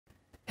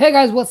Hey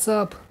guys, what's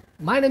up?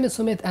 My name is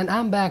Sumit and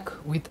I'm back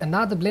with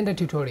another Blender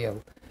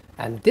tutorial,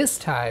 and this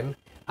time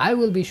I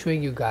will be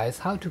showing you guys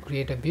how to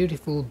create a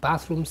beautiful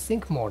bathroom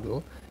sink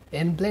model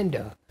in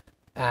Blender.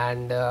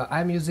 And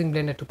I'm using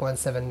Blender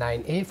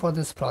 2.79a for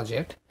this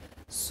project.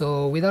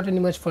 So without any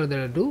much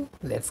further ado,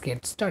 let's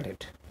get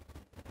started.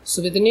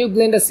 So with the new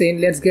Blender scene,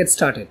 let's get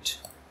started.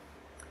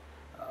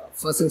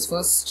 First things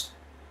first,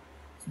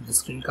 the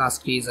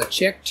screencast keys are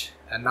checked,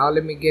 and now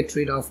let me get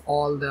rid of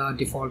all the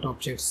default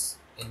objects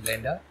in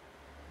Blender,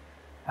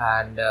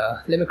 and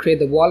let me create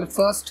the wall at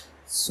first.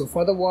 So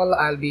for the wall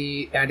I'll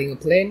be adding a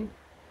plane,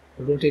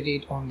 rotate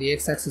it on the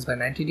x-axis by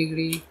 90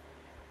 degree,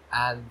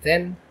 and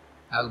then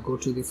I'll go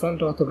to the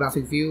front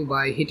orthographic view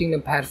by hitting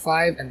numpad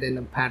 5 and then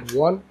numpad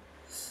 1,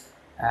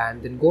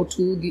 and then go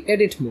to the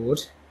edit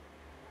mode,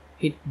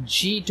 hit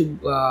G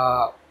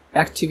to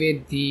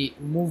activate the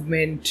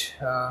movement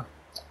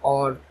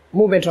or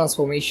movement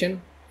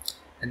transformation,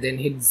 and then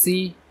hit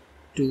Z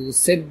to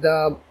set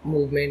the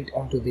movement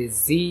onto the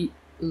Z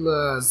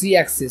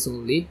axis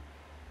only.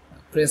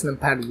 Press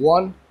numpad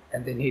 1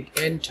 and then hit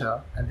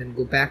enter, and then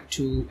go back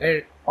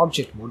to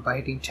object mode by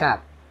hitting tab.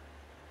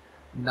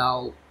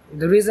 Now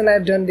the reason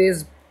I've done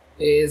this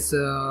is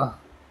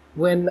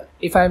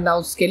if I'm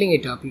now scaling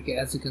it up,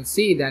 as you can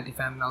see that if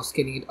I'm now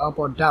scaling it up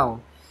or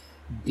down,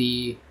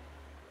 the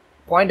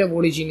point of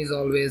origin is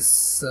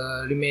always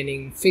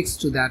remaining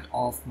fixed to that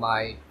of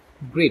my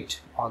grid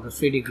or the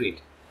 3D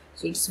grid.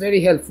 So it's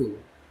very helpful,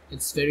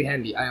 it's very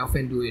handy. I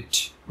often do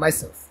it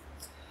myself.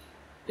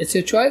 It's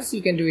your choice,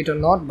 you can do it or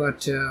not,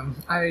 but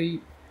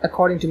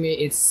according to me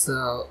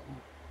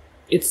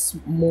it's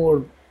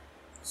more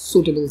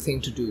suitable thing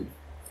to do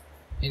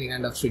any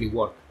kind of 3D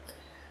work.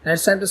 Now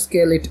it's time to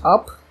scale it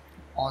up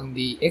on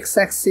the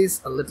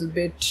x-axis a little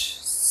bit,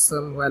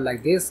 somewhere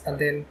like this, and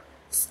then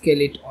scale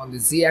it on the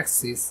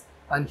z-axis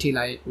until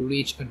I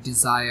reach a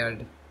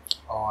desired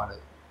or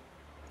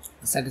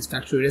a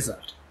satisfactory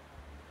result.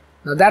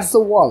 Now that's the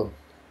wall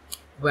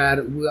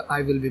where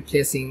I will be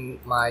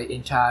placing my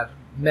entire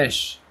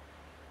mesh.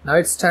 Now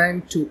it's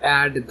time to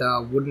add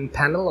the wooden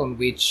panel on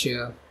which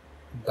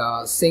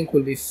the sink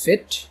will be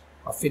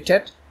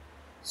fitted.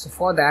 So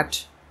for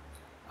that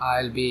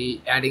I'll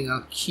be adding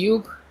a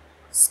cube,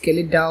 scale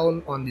it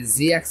down on the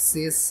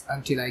z-axis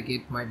until I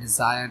get my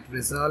desired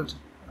result.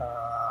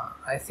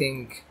 I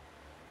think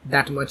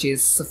that much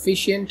is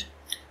sufficient,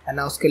 and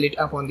now scale it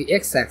up on the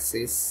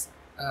x-axis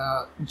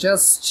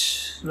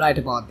just right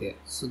about there.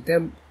 So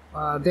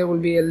there will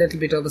be a little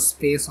bit of a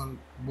space on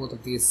both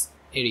of these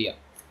area.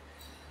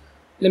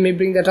 Let me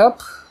bring that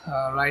up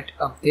right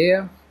up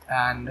there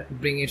and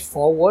bring it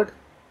forward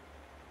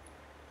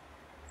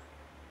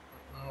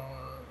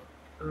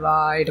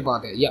right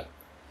about there. Yeah,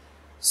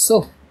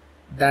 so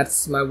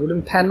that's my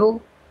wooden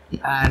panel,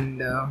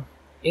 and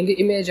in the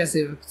image, as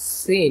you've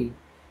seen,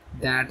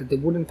 that the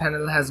wooden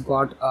panel has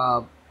got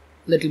a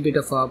little bit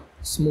of a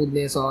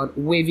smoothness or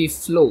wavy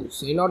flow.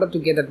 So in order to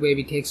get that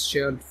wavy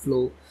textured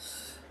flow,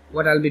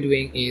 what I'll be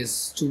doing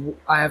is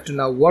I have to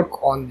now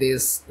work on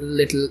this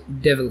little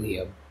devil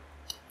here.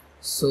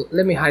 So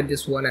let me hide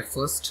this one at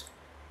first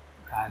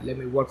and let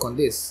me work on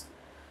this.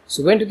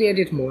 So went to the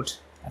edit mode.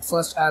 At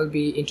first I'll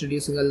be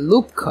introducing a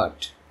loop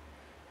cut.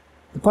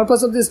 The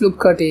purpose of this loop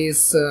cut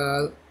is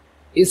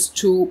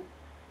to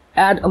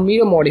add a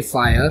mirror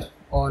modifier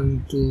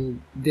onto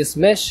this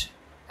mesh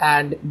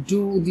and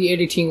do the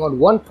editing on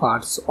one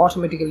part, so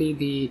automatically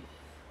the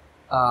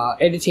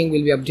editing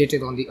will be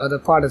updated on the other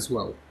part as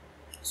well,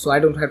 so I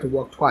don't have to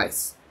work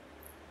twice.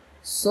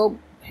 So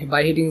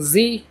by hitting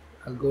Z,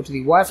 I'll go to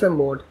the wireframe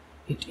mode,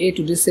 hit A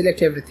to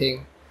deselect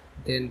everything,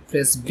 then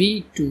press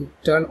B to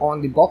turn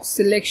on the box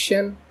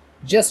selection,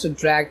 just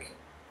drag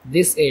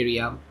this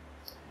area,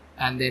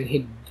 and then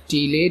hit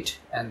delete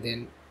and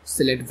then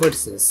select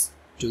vertices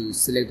to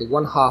select the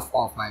one half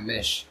of my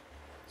mesh.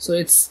 So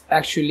it's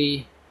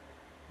actually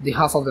the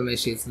half of the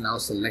mesh is now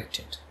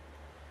selected.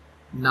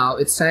 Now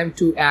it's time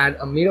to add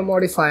a mirror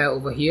modifier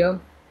over here.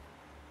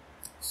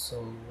 So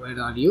where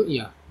are you?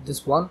 Yeah,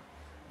 this one.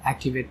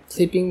 Activate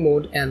clipping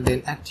mode and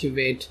then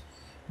activate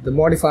the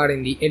modifier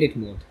in the edit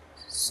mode.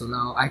 So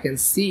now I can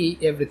see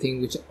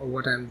everything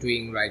what I'm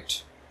doing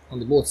right on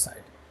the both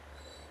side.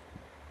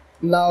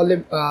 Now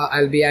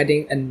I'll be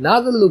adding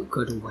another loop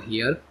cut over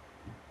here,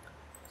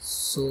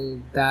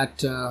 so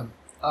that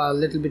a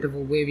little bit of a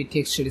wavy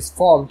texture is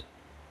formed.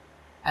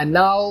 And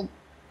now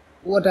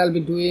what I'll be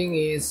doing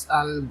is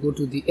I'll go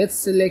to the edge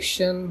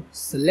selection,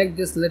 select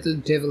this little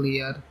devil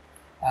here,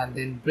 and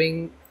then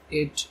bring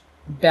it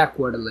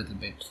backward a little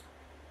bit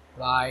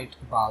right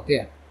about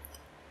there,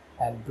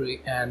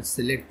 and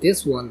select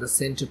this one, the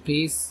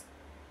centerpiece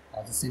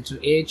or the center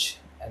edge,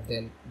 and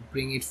then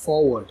bring it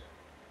forward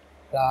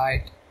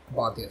right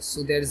about there.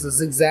 So there is a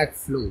zigzag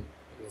flow,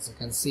 as you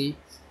can see,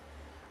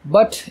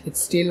 but it's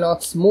still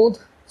not smooth.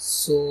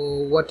 So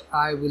what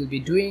I will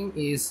be doing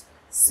is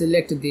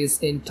select this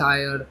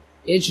entire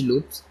edge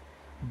loop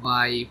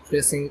by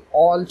pressing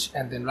Alt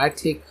and then right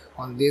click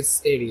on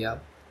this area.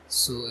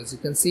 So as you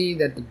can see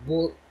that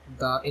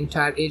the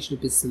entire edge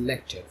loop is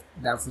selected.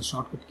 That's the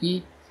shortcut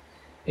key.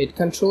 hit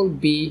Control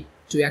B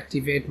to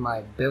activate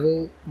my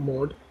bevel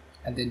mode,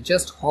 and then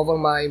just hover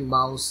my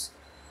mouse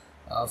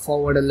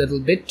forward a little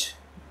bit,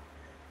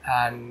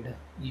 and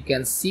you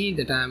can see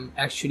that I'm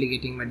actually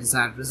getting my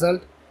desired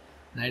result.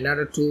 Now in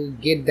order to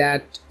get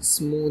that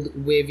smooth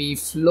wavy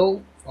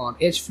flow or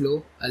edge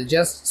flow, I'll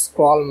just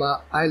scroll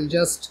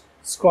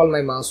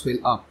my mouse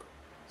wheel up,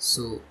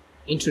 so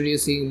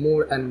introducing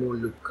more and more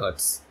loop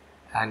cuts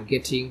and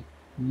getting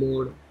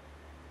more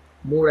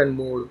and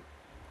more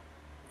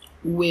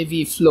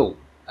wavy flow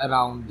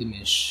around the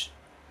mesh.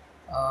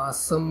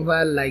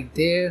 Somewhere like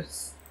there,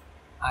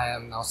 I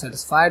am now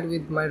satisfied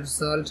with my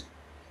result,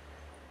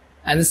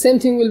 and the same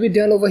thing will be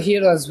done over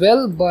here as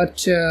well.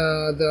 But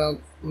the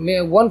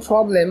one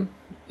problem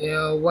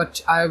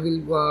what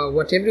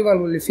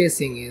everyone will be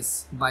facing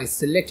is, by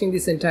selecting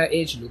this entire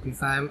edge loop,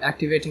 if I am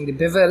activating the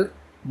bevel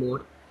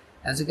mode,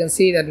 as you can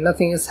see that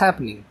nothing is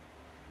happening.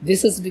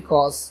 This is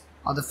because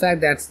of the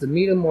fact that the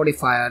mirror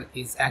modifier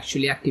is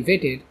actually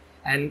activated,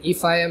 and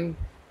if I am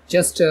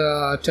just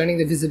turning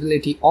the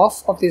visibility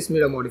off of this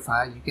mirror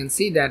modifier, you can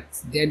see that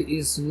there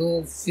is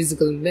no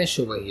physical mesh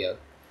over here.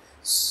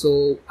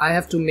 So I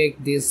have to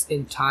make this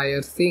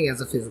entire thing as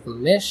a physical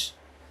mesh.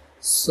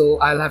 So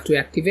I'll have to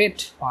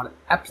activate or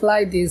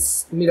apply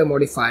this mirror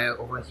modifier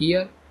over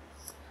here,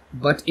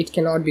 but it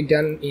cannot be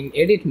done in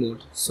edit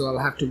mode. So I'll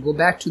have to go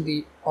back to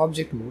the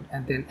object mode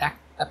and then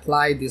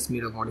apply this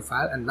mirror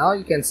modifier, and now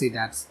you can see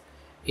that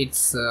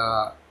it's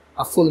a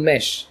full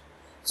mesh.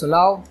 So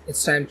now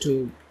it's time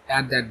to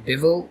add that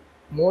bevel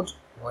mode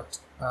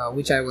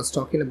which I was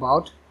talking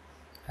about,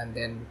 and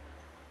then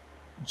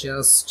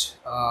just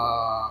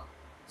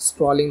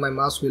scrolling my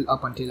mouse wheel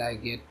up until I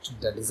get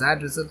the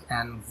desired result,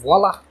 and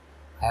voila,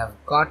 I have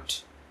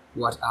got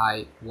what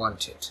I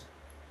wanted.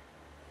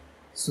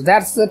 So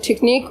that's the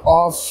technique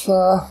of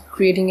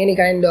creating any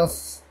kind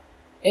of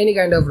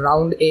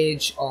round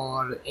edge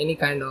or any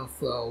kind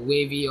of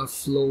wavy or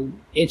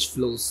edge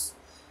flows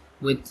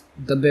with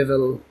the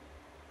bevel.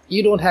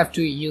 You don't have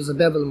to use a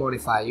bevel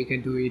modifier, you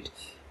can do it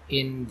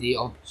in the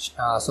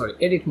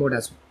edit mode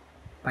as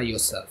by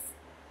yourself.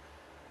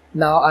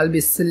 Now I'll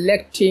be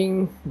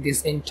selecting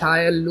this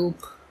entire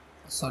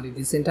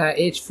this entire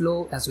edge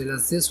flow, as well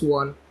as this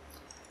one,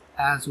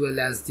 as well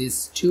as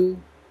this two,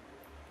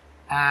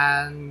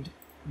 and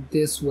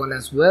this one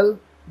as well,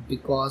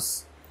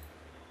 because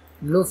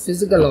no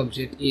physical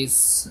object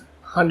is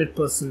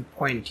 100%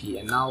 pointy,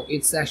 and now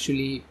it's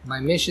actually, my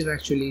mesh is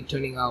actually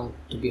turning out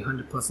to be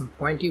 100%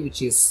 pointy,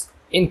 which is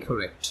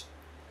incorrect.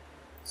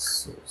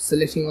 So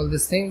selecting all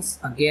these things,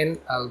 again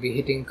I'll be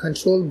hitting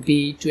Control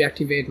B to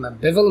activate my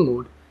bevel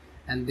mode,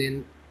 and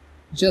then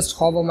just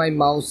hover my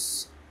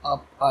mouse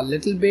up a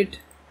little bit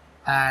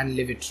and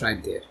leave it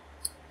right there.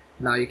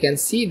 Now you can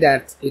see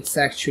that it's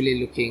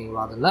actually looking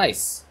rather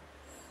nice,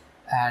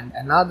 and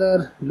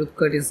another loop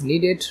cut is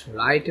needed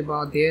right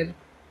about there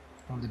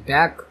on the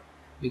back,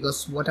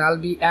 because what I'll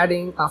be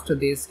adding after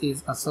this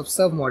is a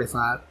subsurf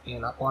modifier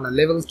on a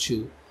level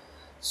 2,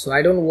 so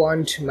I don't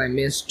want my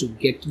mesh to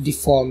get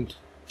deformed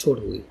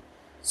totally.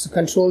 So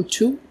Control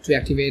 2 to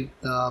activate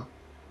the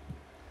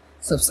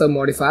subsurf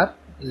modifier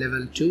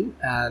level 2,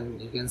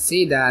 and you can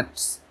see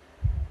that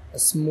a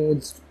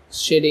smooth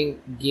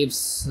shading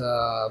gives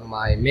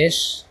my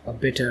mesh a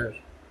better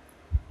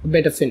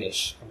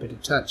finish, a better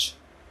touch.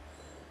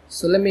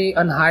 So let me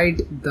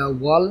unhide the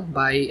wall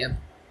by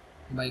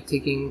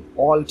clicking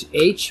Alt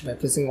H, by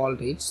pressing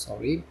Alt H,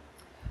 sorry,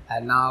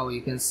 and now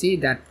you can see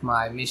that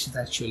my mesh is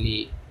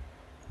actually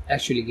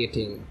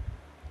getting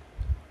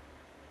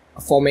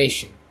a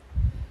formation.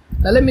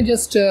 Now let me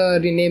just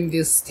rename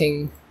this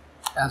thing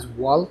as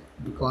wall,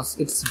 because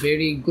it's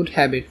very good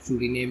habit to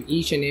rename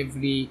each and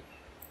every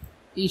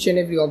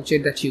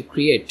object that you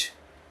create,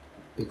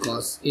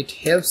 because it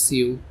helps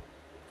you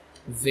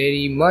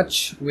very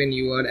much when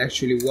you are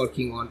actually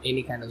working on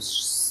any kind of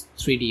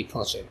 3D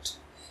project.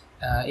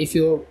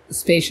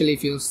 Especially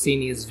if your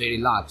scene is very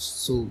large,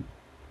 so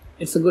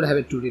it's a good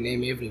habit to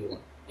rename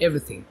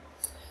everything,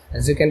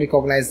 as you can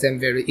recognize them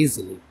very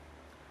easily.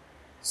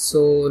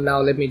 So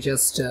now let me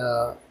just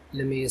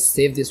let me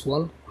save this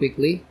one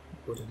quickly.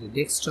 Go to the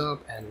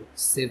desktop and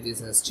save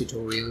this as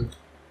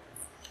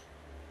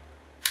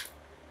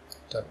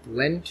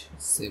tutorial.blend,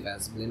 save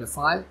as blender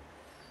file.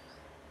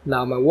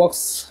 Now my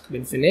work's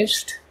been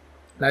finished.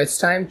 Now it's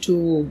time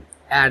to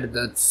add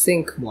the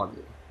sync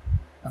model.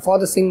 Now for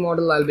the sync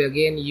model, I'll be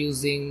again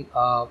using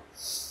a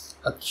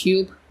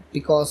cube,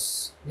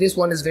 because this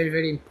one is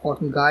very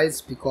important,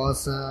 guys,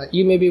 because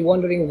you may be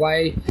wondering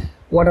why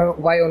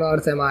on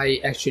earth am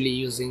I actually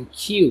using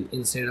cube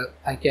instead of,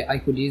 I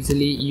could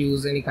easily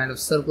use any kind of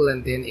circle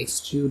and then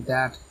extrude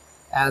that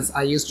as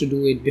I used to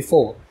do it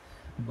before.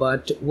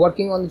 But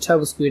working on the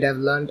TurboSquid, I've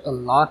learned a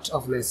lot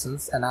of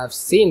lessons, and I've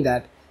seen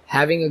that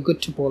having a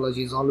good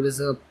topology is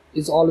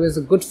always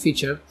a good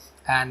feature,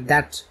 and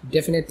that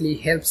definitely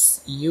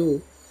helps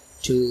you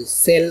to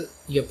sell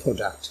your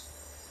product.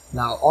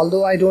 Now,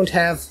 although I don't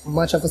have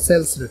much of a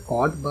sales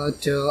record,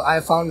 but I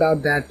found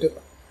out that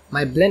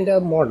my Blender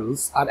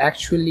models are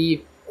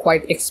actually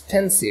quite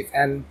expensive,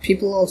 and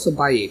people also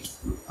buy it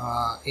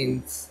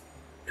in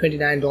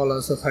 $29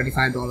 or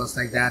 $35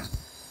 like that,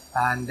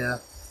 and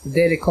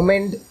they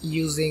recommend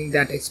using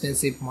that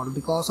expensive model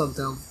because of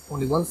the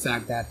only one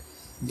fact that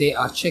they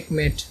are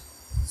checkmate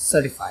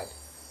certified.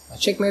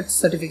 Checkmate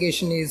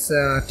certification is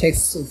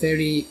takes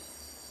a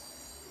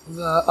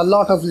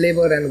lot of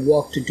labor and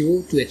work to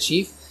do to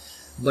achieve,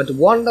 but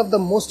one of the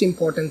most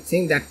important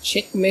thing that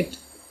checkmate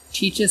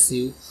teaches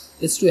you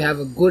is to have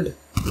a good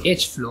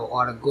edge flow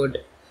or a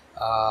good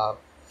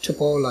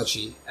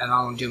topology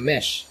around your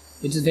mesh,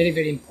 which is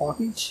very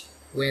important.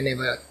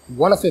 Whenever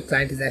one of your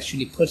client is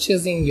actually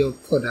purchasing your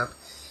product,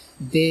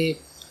 they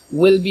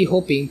will be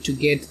hoping to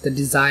get the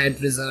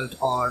desired result,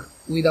 or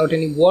without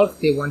any work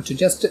they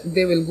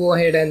will go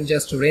ahead and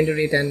just render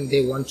it, and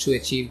they want to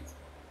achieve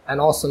an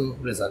awesome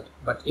result.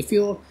 But if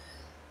your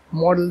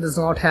model does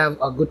not have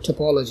a good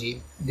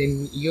topology,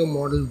 then your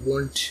model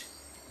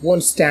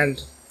won't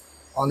stand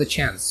on the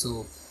chance.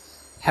 So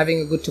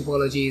having a good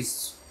topology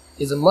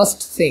is a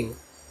must thing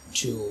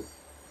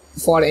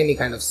for any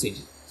kind of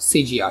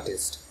CG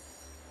artist.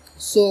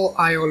 So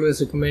I always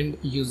recommend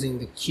using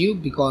the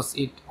cube because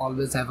it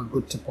always have a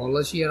good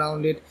topology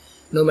around it,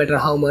 no matter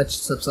how much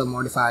subsub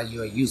modifier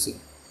you are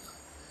using.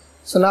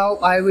 So now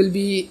I will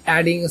be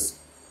adding a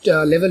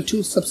level 2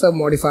 subsub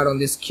modifier on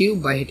this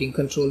cube by hitting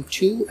Ctrl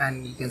 2,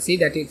 and you can see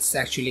that it's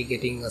actually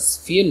getting a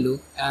sphere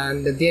loop,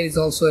 and there is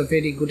also a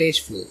very good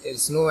edge flow. There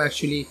is no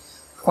actually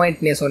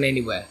pointness on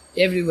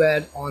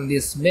everywhere on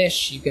this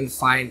mesh you can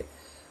find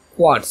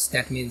quads,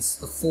 that means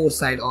the four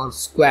side or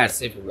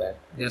squares everywhere.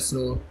 There's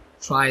no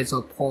tries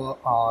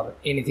or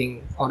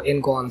anything or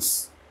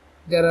n-gons.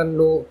 There are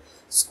no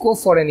scope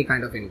for any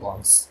kind of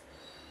n-gons.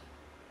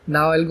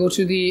 Now I'll go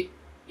to the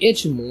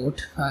edit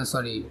mode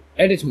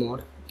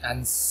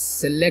and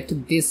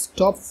select this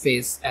top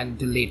face and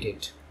delete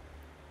it.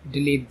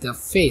 Delete the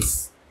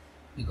face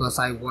because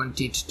I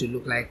want it to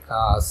look like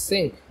a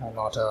sink,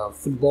 not a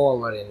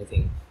football or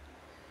anything.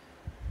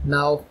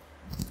 Now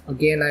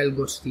again I'll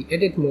go to the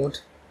edit mode,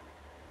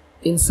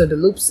 insert a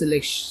loop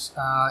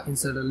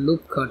insert a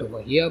loop cut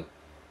over here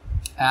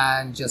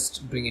and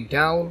just bring it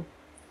down.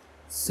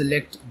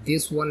 Select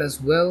this one as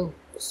well,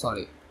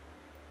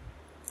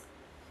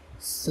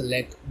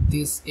 select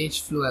this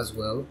edge flow as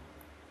well.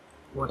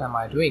 What am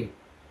I doing?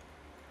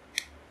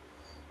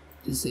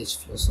 This edge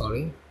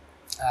flow,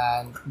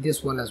 and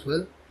this one as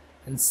well,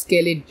 and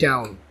scale it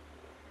down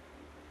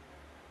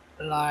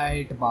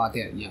right about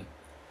there. Yeah,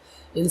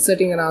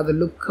 inserting another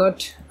loop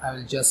cut, I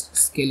will just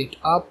scale it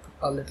up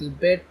a little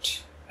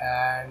bit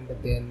and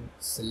then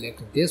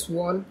select this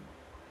one,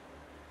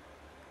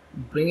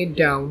 bring it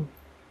down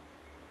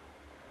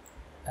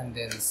and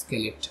then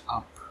scale it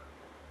up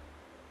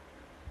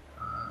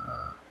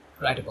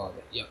right about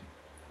there. Yeah,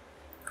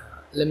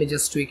 let me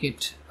just tweak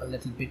it a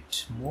little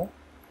bit more.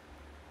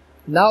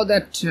 Now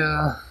that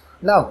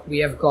now we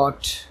have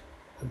got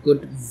a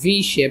good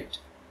V-shaped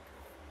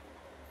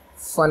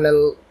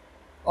funnel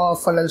or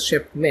funnel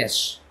shaped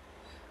mesh.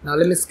 Now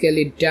let me scale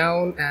it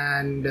down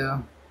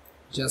and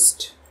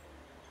just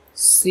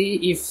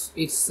see if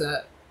it's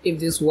if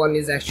this one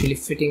is actually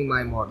fitting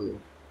my model.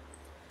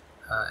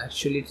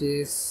 Actually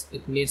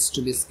it needs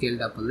to be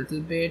scaled up a little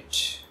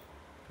bit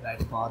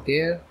right about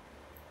there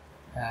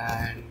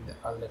and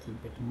a little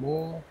bit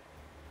more.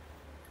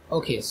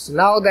 Okay, so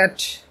now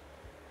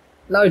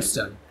it's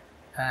done,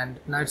 and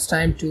now it's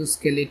time to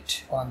scale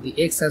it on the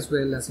X as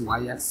well as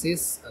Y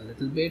axis a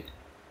little bit,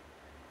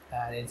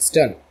 and it's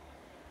done.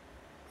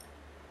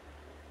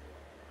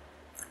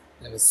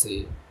 Let me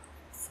see.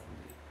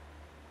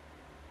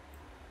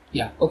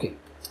 Yeah, okay,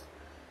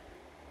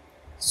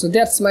 so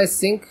that's my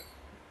sink,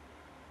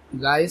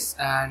 guys,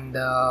 and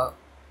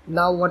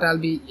now what I'll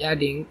be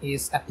adding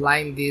is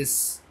applying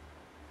this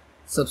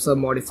subsub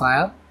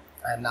modifier,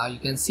 and now you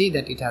can see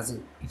that it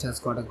has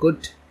got a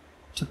good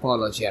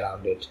topology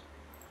around it.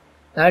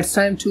 Now it's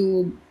time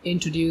to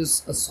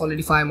introduce a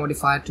solidify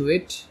modifier to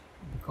it,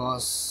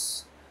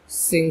 because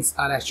sinks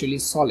are actually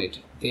solid,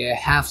 they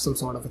have some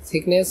sort of a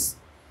thickness,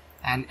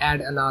 and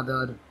add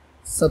another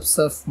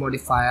subsurf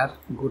modifier.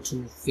 Go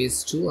to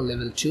phase 2 or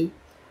level 2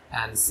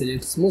 and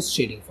select smooth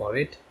shading for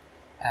it.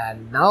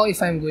 And now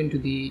if I'm going to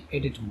the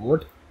edit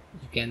mode,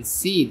 you can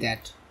see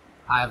that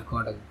I've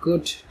got a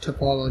good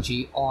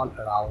topology all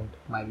around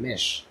my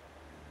mesh.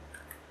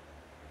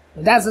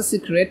 That's a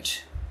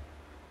secret,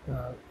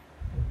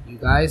 you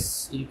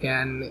guys. You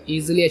can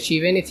easily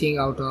achieve anything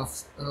out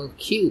of a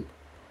cube.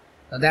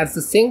 Now that's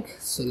the sink,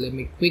 so let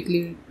me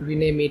quickly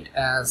rename it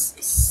as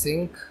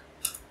sink.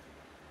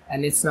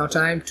 And it's now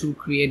time to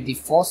create the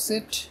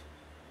faucet.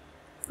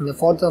 And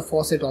for the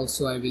faucet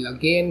also I will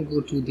again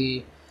go to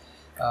the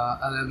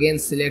I'll again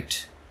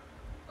select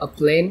a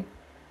plane,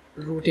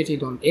 rotate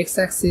it on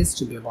x-axis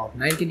to be about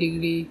 90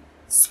 degree,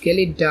 scale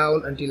it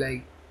down until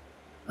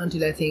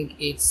I think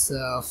it's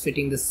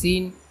fitting the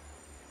scene,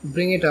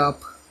 bring it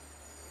up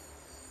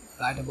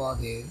right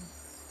about there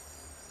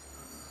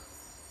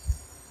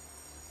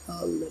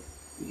a little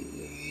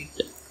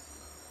bit,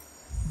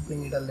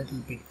 bring it a little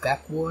bit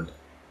backward.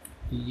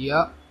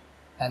 Yeah,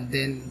 and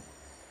then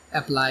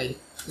apply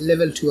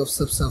level 2 of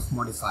subsurf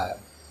modifier.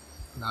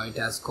 Now it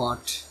has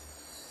got,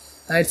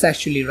 now it's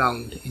actually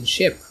round in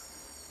shape,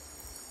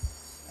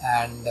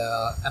 and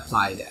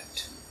apply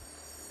that.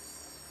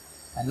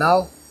 And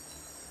now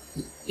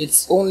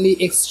it's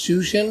only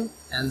extrusion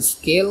and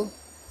scale,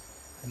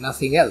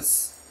 nothing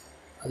else.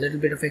 A little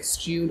bit of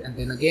extrude and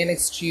then again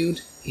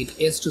extrude, hit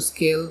S to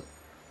scale,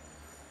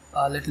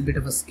 a little bit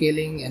of a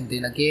scaling, and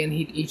then again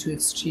hit E to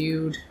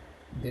extrude,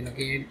 then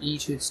again E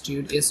to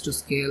extrude, S to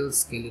scale,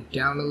 scale it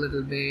down a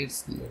little bit,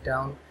 scale it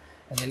down,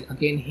 and then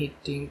again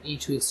hitting E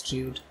to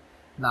extrude.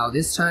 Now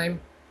this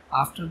time,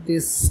 after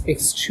this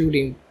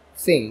extruding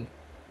thing,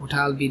 what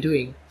I'll be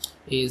doing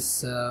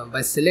is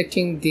by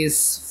selecting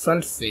these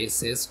front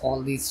faces,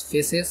 all these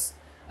faces,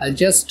 I'll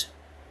just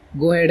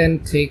go ahead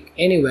and click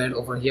anywhere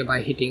over here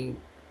by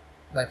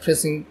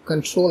pressing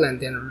Ctrl and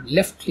then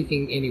left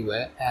clicking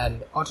anywhere,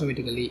 and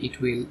automatically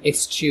it will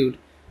extrude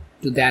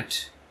to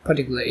that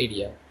particular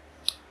area.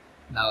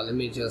 Now let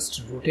me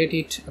just rotate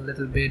it a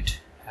little bit,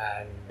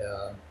 and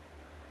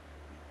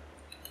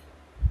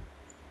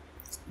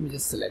let me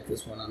just select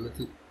this one a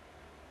little,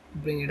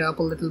 bring it up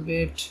a little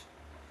bit,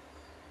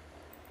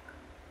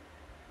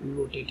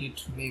 rotate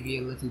it maybe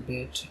a little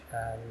bit,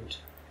 and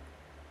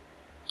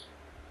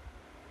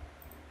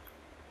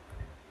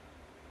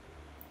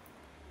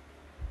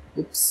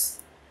oops,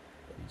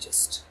 let me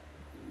just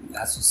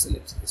also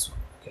select this one.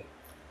 Okay,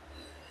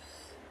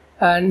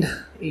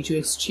 and E to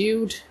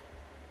extrude,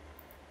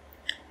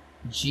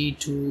 G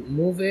to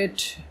move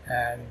it,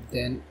 and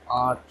then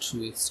R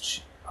to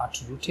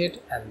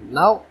rotate. And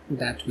now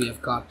that we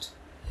have got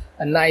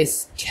a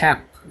nice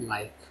cap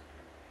like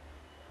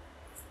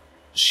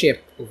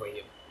shape over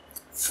here,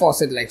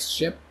 faucet like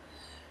shape,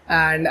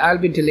 and I'll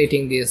be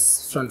deleting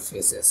these front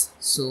faces,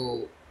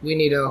 so we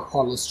need a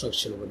hollow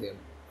structure over there.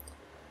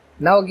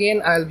 Now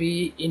again I'll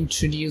be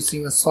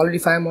introducing a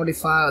solidify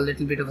modifier. A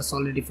little bit of a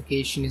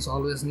solidification is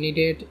always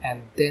needed,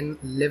 and then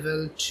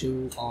level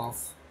 2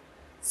 of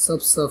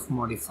subsurf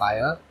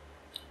modifier,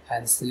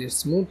 and select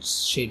smooth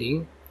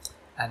shading.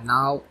 And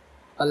now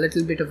a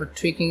little bit of a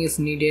tweaking is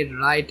needed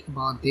right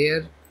about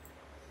there,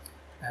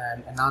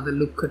 and another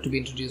looker to be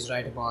introduced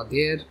right about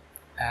there,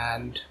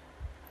 and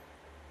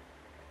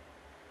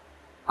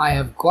I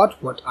have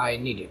got what I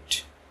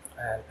needed,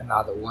 and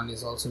another one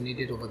is also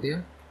needed over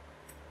there,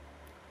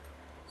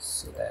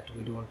 so that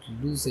we don't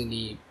lose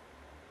any,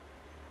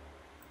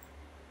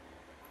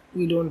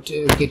 we don't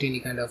get any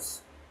kind of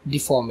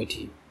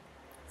deformity.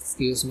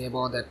 Excuse me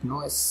about that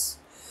noise.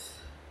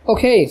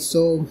 Okay,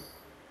 so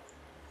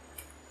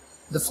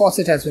the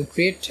faucet has been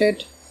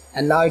created,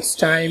 and now it's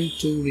time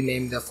to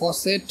rename the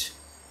faucet,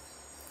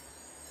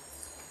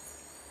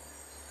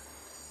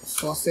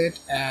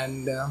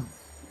 and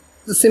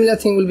the similar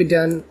thing will be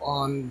done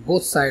on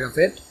both sides of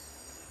it,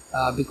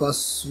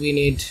 because we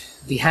need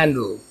the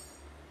handle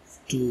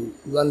to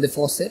run the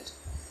faucet.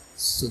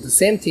 So the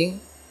same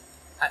thing,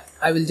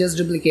 I will just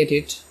duplicate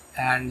it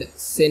and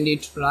send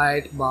it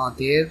right about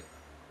there.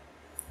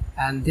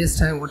 And this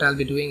time what I'll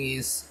be doing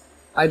is,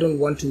 I don't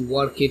want to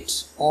work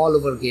it all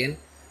over again,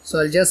 so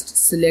I'll just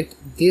select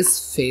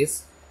this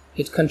face,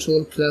 hit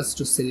Ctrl plus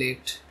to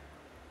select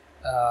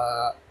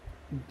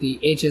the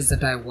edges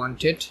that I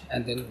wanted,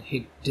 and then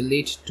hit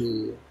delete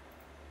to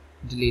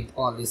delete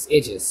all these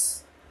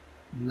edges.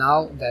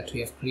 Now that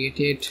we have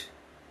created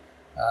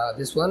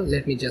this one,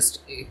 let me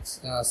just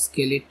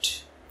scale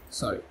it,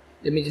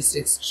 let me just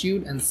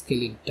extrude and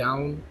scale it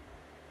down,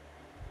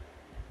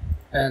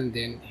 and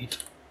then hit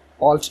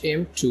Alt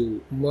M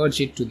to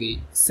merge it to the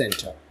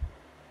center.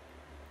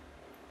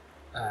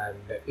 And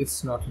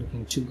it's not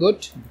looking too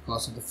good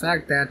because of the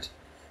fact that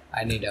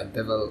I need a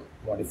bevel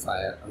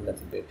modifier a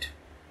little bit.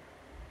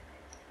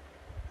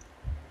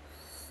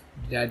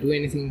 Did I do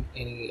anything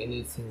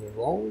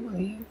wrong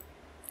here?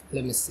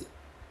 Let me see.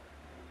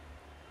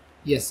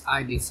 Yes,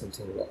 I did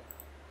something wrong.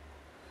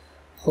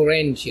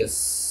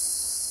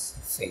 Horrendous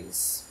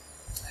things,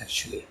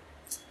 actually.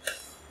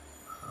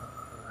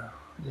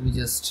 Let me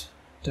just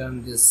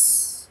turn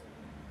this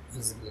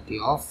visibility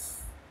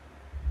off,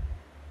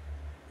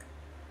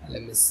 and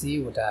let me see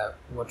what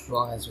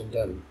wrong has been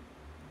done.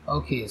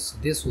 Okay, so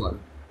this one,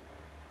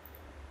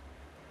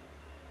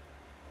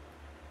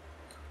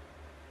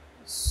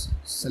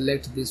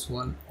 select this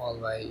one all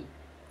by.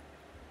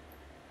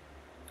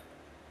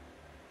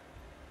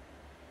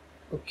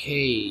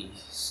 Okay,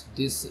 so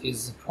this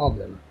is the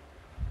problem.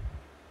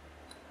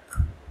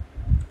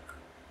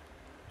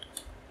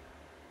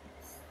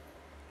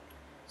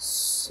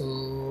 So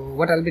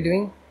what I'll be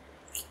doing,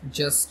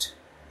 just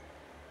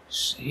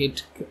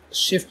hit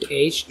Shift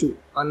H to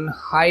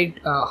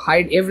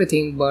hide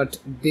everything but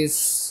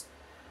this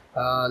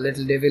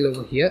little devil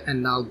over here,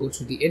 and now go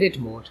to the edit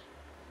mode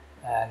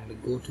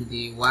and go to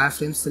the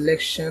wireframe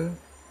selection.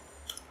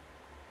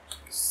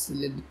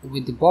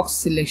 With the box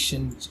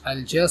selection,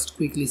 I'll just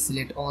quickly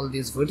select all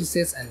these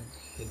vertices and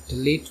hit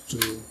delete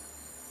to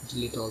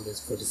delete all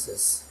these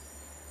vertices.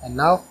 And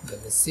now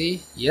let me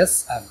see,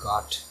 yes, I've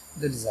got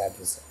the desired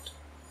result.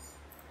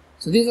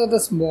 So these are the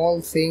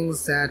small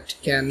things that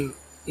can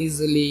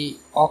easily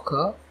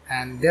occur,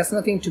 and there's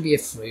nothing to be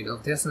afraid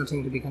of, there's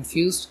nothing to be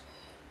confused.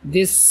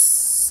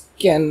 This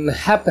can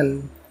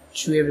happen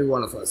to every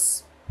one of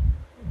us.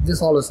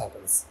 This always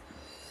happens,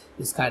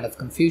 this kind of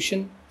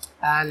confusion.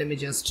 And let me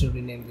just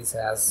rename this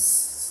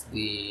as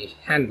the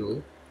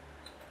handle,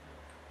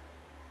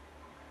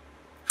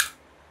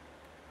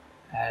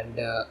 and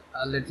a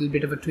little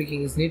bit of a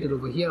tweaking is needed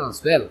over here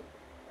as well.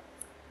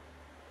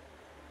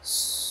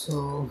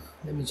 So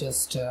let me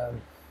just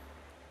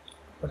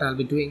what I'll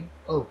be doing,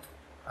 oh,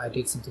 I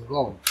did something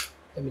wrong.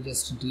 Let me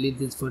just delete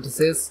these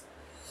vertices,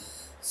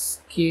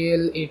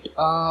 scale it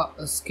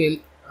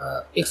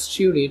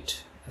extrude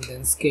it, and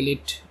then scale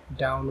it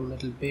down a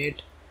little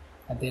bit,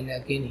 and then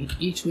again hit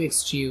E to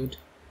extrude,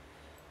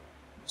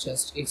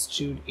 just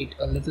extrude it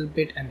a little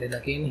bit, and then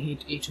again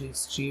hit E to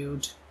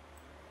extrude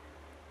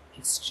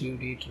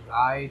it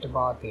right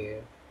about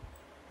there,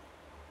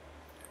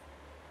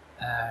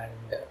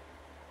 and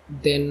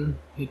then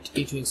hit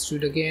E to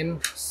extrude again,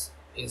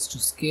 is to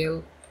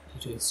scale, E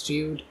to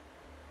extrude,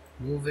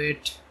 move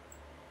it,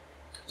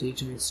 E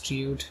to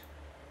extrude,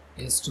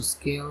 is to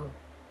scale,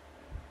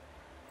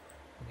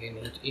 again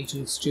hit E to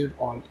extrude,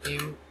 Alt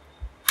M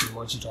to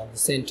merge it on the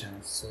center.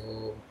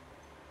 So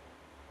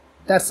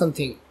that's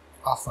something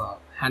of a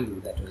handle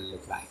that will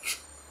look like.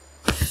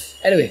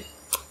 Anyway,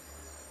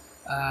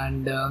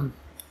 and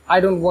I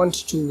don't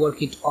want to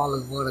work it all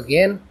over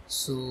again,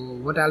 so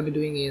what I'll be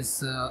doing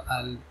is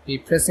I'll be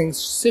pressing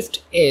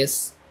Shift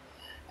S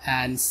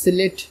and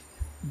select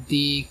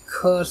the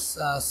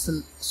cursor,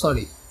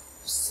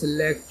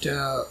 select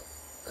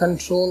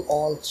Control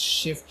Alt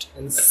Shift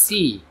and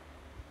C.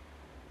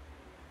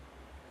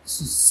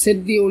 So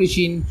set the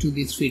origin to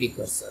the 3D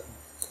cursor,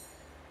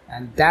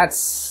 and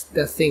that's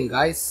the thing,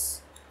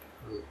 guys.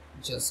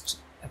 Just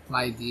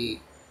apply the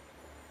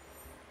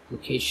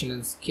location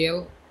and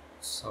scale,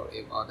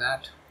 sorry about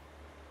that.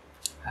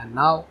 And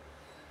now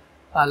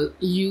I'll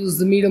use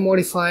the meter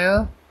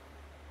modifier,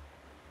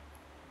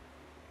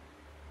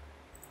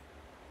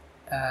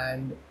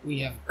 and we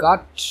have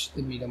got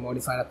the meter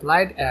modifier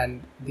applied,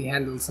 and the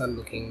handles are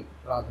looking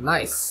rather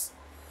nice.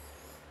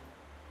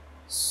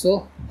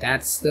 So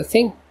that's the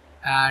thing,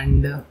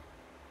 and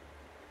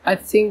I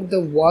think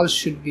the wall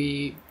should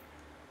be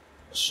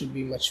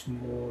much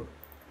more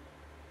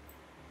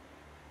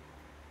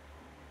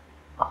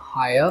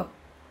higher,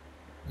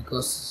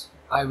 because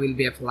I will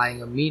be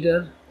applying a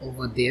meter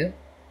over there,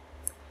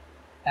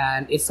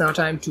 and it's now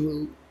time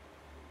to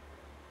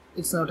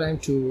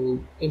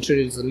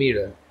introduce the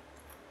meter.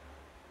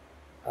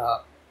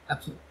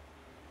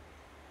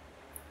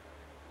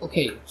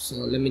 Okay, so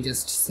let me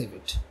just save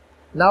it.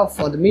 Now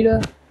for the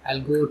meter,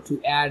 I'll go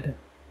to add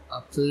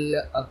a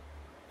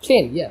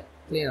plane, yeah,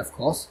 plane of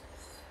course.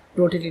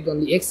 Rotate it on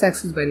the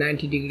x-axis by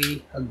 90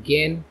 degree,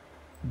 again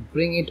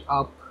bring it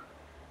up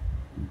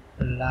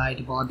right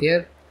about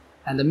there,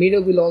 and the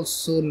meter will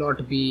also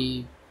not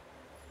be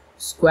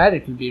square,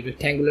 it will be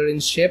rectangular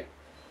in shape.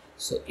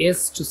 So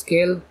S to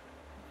scale,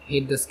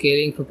 hit the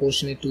scaling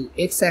proportionate to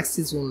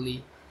x-axis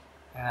only,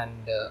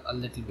 and a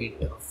little bit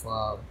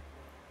of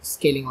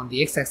scaling on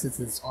the x-axis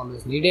is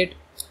always needed.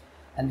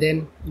 And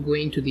then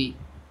going to the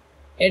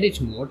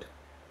edit mode,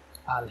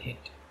 I'll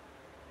hit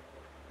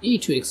E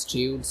to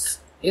extrude,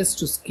 S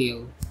to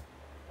scale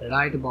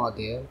right about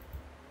there,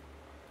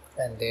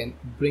 and then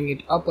bring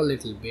it up a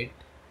little bit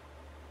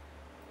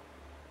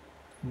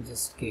and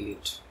just scale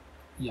it,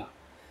 yeah.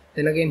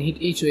 Then again hit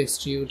E to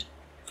extrude,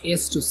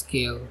 S to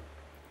scale,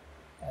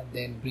 and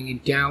then bring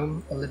it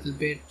down a little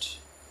bit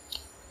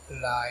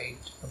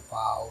right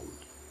about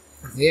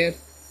there,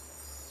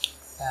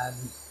 and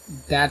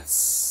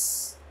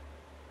that's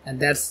the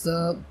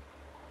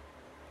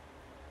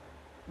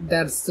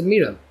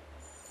mirror.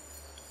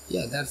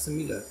 Yeah, that's the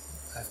mirror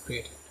I've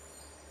created.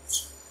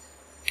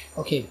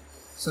 Okay,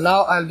 so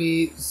now I'll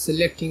be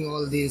selecting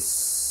all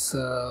this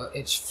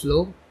edge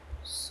flow,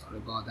 sorry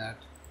about that,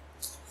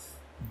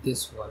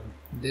 this one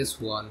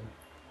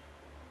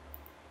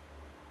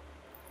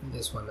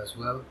as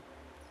well,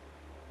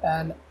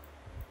 and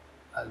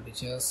I'll be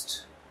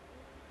just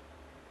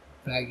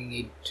dragging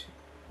it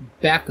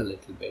back a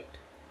little bit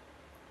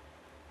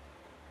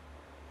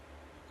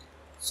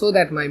so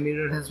that my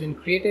mirror has been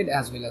created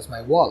as well as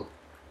my wall.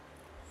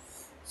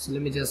 So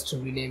let me just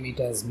rename it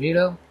as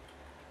mirror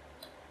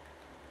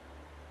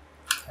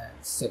and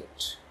save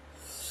it.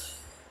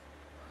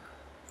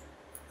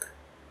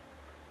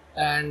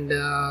 And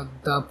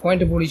the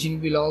point of origin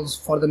will also,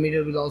 for the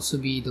mirror, will also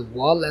be the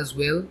wall as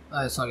well,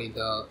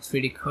 the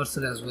 3D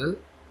cursor as well.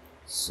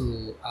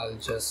 So I'll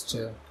just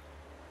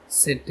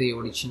set the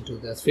origin to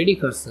the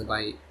 3D cursor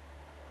by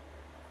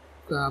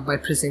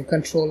pressing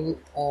Ctrl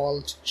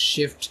Alt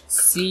Shift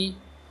C,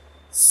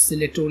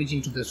 select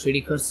origin to the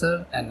 3D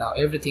cursor, and now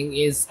everything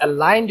is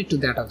aligned to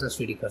that of the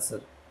 3D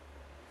cursor.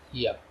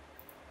 Yeah.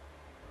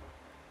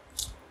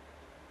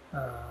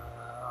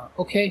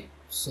 Okay,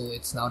 so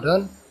it's now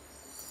done,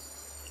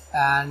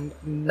 and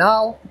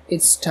now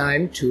it's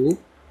time to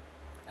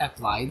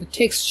apply the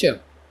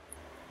texture.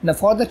 Now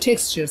for the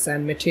textures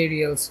and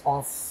materials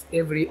of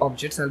every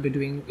object, I'll be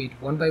doing it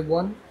one by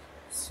one.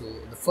 So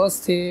the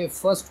first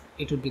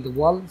it would be the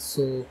wall.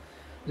 So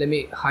let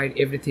me hide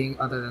everything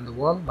other than the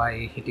wall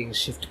by hitting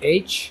Shift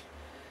H,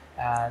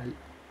 and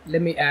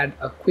let me add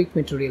a quick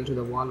material to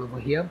the wall over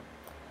here.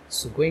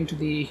 So going to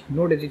the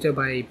node editor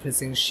by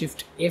pressing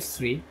Shift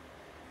F3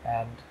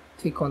 and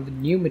click on the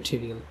new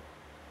material,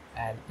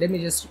 and let me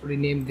just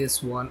rename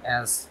this one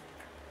as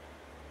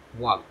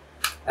wall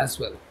as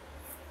well.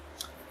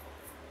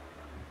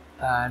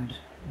 And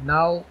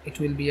now it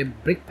will be a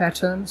brick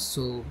pattern,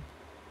 so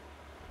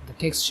the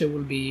texture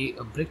will be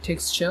a brick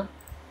texture,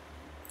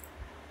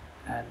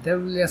 and there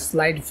will be a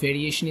slight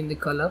variation in the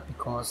color,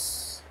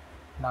 because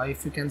now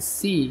if you can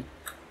see,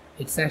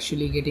 it's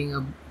actually getting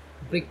a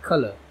brick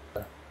color.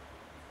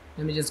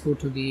 Let me just go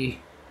to the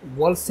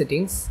wall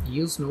settings,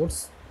 use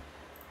nodes.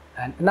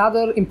 And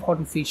another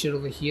important feature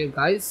over here,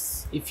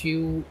 guys, if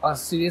you are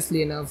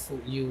seriously enough,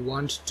 you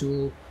want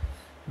to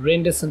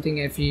render something,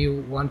 if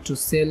you want to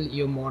sell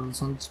your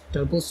models on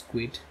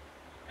TurboSquid,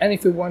 and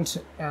if you want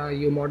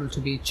your model to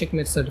be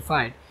checkmate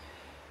certified,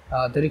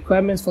 the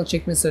requirements for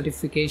checkmate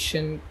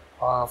certification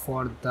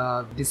for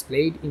the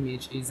displayed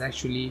image is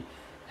actually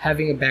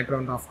having a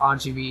background of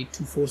RGB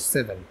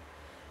 247.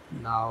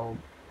 Now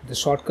the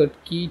shortcut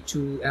key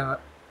to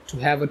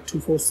have a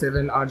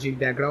 247 RGB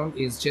background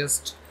is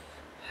just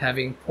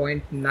having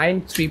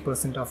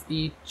 0.93% of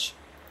each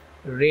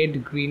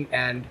red, green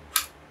and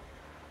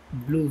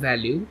blue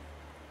value.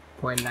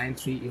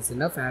 0.93 is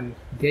enough, and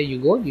there you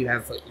go, you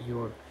have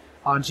your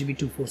RGB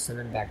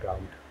 247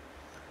 background.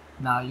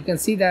 Now you can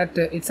see that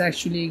it's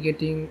actually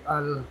getting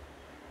a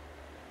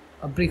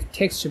brick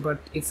texture, but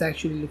it's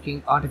actually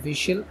looking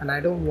artificial, and I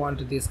don't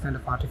want this kind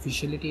of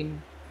artificiality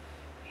in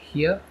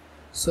here.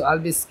 So I'll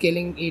be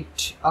scaling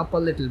it up a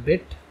little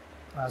bit,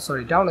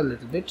 down a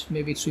little bit.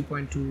 Maybe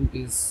 3.2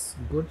 is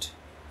good.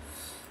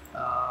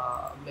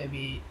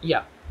 Maybe,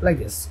 yeah, like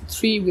this.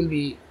 3 will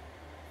be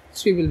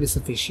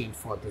sufficient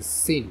for this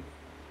scene.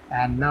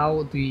 And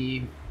now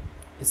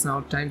it's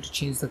now time to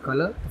change the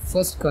color. The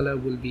first color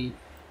will be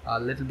a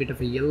little bit of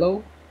a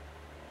yellow,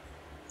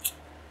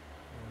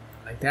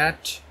 like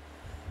that.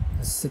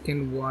 The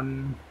second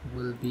one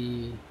will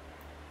be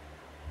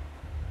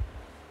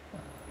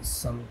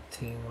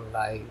something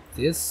like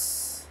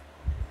this,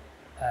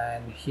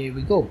 and here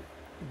we go.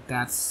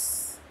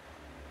 That's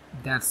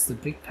the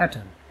brick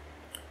pattern.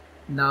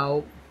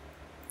 Now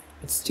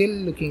it's still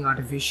looking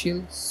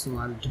artificial, so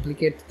I'll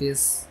duplicate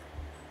this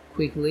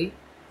quickly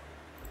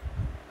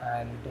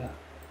and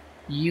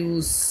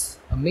use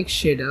a mix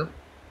shader.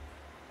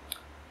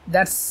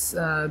 That's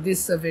this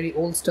is a very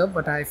old stuff,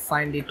 but I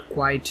find it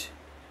quite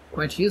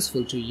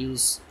useful to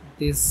use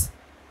this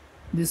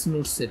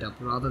node setup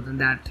rather than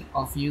that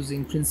of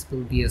using principal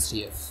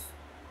BSDF.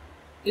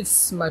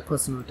 It's my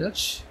personal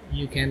touch.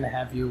 You can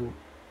have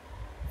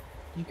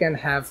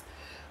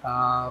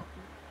a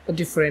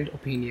different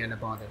opinion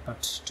about it,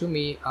 but to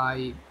me,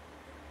 I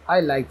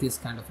like this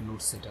kind of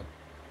node setup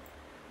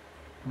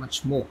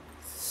much more.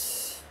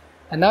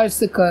 And now it's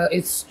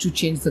to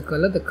change the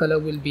color. The color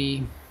will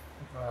be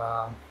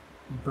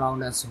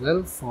brown as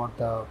well for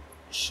the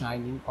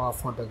shining, or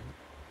for the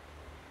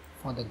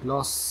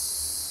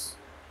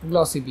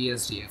glossy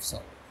BSDF.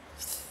 Sorry.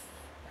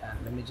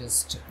 And let me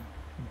just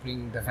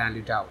bring the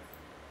value down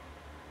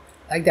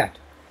like that,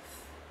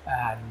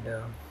 and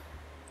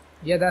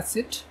yeah, that's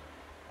it.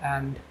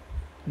 And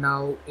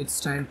now it's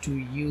time to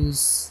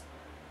use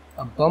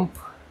a bump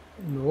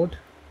node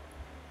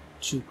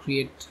to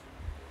create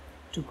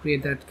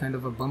that kind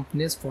of a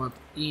bumpness for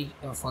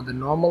the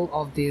normal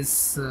of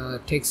this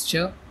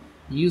texture.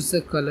 Use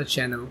the color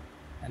channel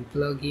and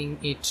plugging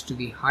it to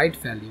the height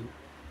value,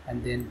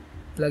 and then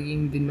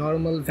plugging the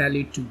normal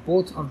value to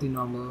both of the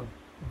normal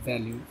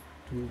value,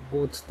 to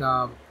both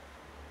the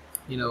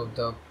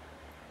the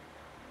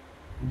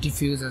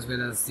diffuse as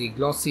well as the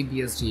glossy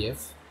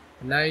BSDF.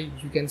 Now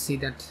you can see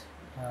that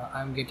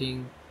I'm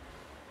getting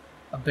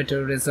a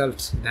better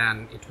result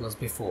than it was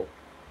before,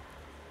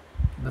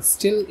 but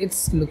still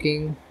it's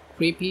looking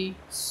creepy.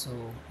 So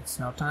it's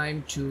now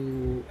time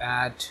to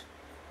add,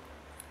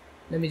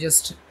 let me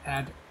just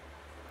add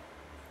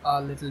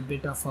a little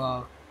bit of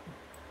a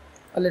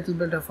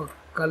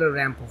color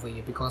ramp over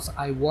here, because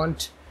I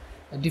want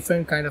a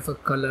different kind of a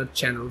color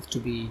channel to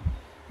be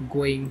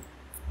going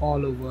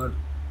all over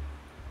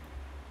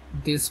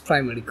this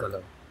primary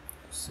color.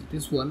 So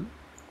this one,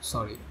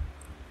 sorry,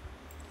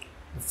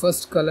 the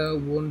first color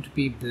won't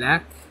be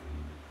black,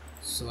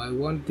 so I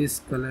want this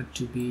color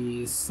to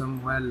be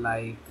somewhere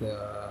like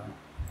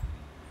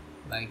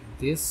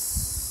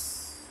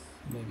this,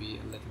 maybe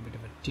a little bit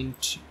of a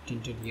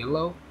tinted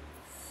yellow.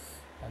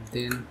 And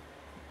then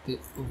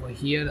over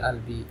here I'll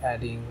be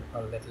adding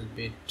a little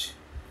bit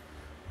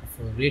of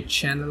a red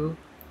channel.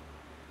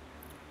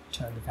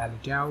 Turn the value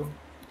down,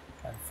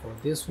 and for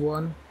this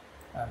one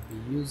I'll be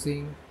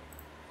using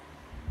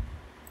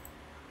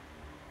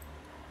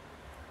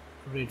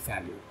red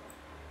value,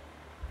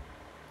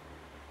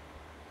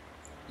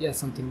 yeah,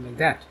 something like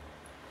that.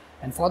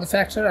 And for the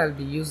factor, I'll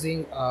be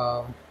using,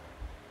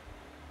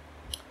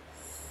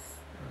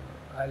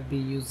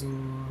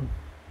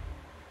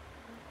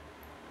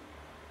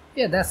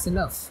 yeah, that's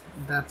enough.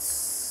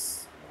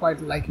 That's quite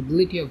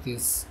likability of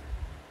this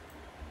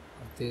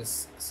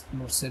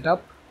node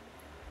setup.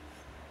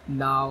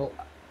 Now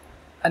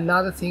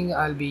another thing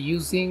I'll be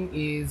using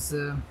is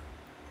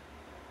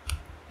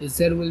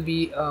there will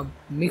be a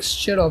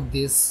mixture of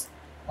this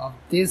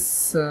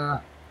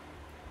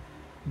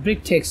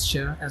brick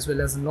texture as well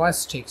as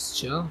noise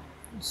texture.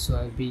 So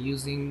I'll be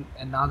using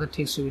another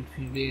texture which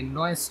will be a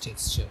noise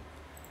texture,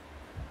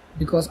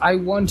 because I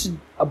wanted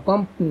a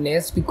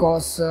bumpiness,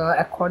 because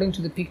according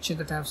to the picture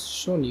that I've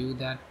shown you,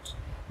 that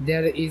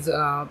there is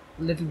a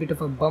little bit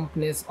of a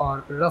bumpiness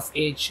or rough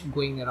edge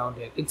going around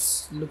here.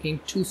 It's looking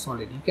too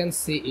solid. You can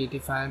see it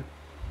if I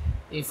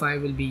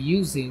will be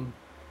using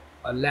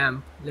a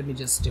lamp. Let me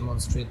just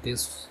demonstrate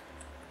this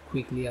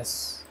quickly.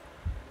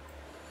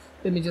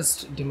 Let me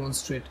just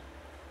demonstrate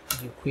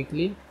you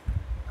quickly.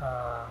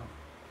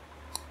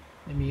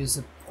 Let me use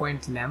a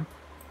point lamp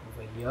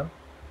over here.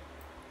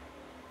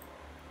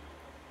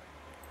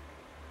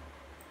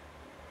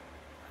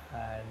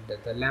 And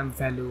the lamp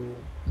value,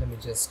 let me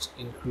just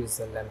increase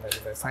the lamp value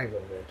by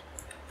 500.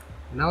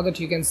 Now that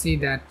you can see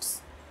that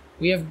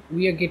we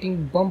are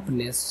getting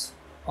bumpiness,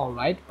 all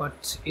right,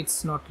 but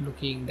it's not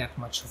looking that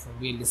much of a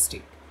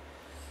realistic.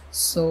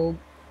 So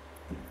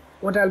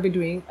what I'll be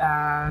doing,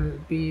 I'll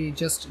be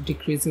just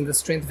decreasing the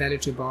strength value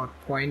to about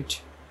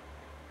 0.2.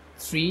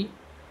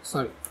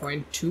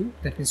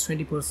 That means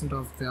 20%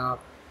 of the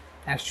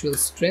actual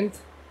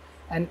strength,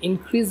 and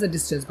increase the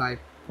distance by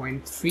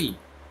 0.3.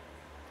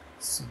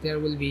 So there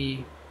will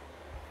be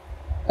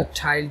a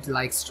tiled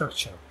like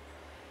structure,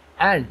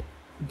 and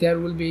there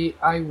will be,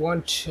 I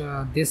want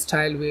this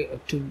tile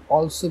to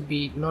also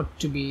be, not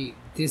to be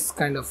this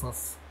kind of a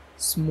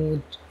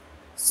smooth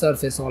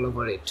surface all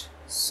over it.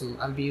 So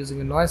I'll be using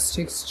a noise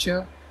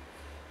texture,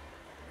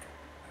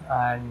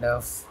 and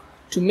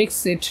to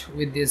mix it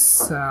with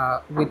this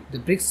with the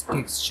bricks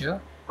texture,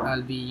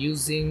 I'll be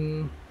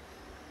using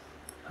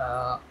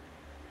a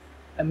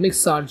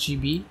mix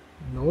RGB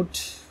node,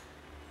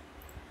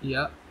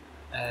 yeah,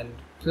 and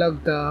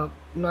plug the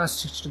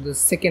noise texture to the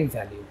second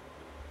value.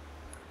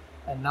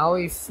 And now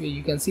if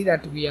you can see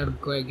that we are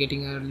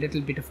getting a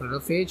little bit of a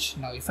rough edge.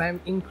 Now if I'm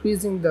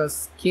increasing the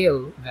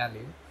scale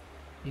value,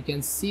 you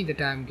can see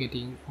that I'm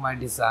getting my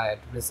desired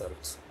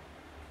result.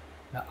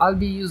 Now I'll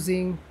be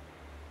using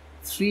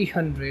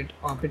 300,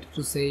 or better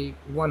to say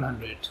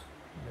 100.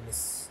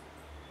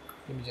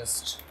 Let me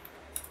just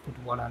put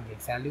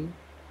 100 value,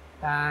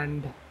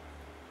 and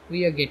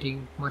we are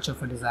getting much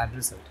of a desired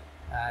result,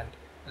 and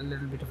a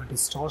little bit of a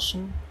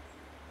distortion.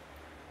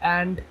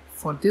 And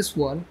for this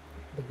one,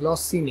 the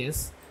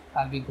glossiness,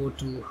 I'll be go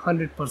to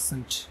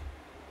 100%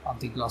 of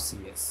the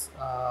glossiness.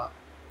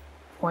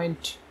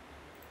 0.02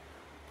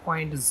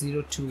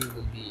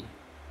 will be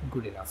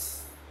good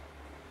enough,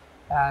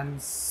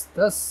 and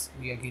thus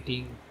we are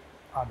getting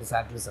our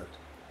desired result.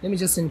 Let me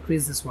just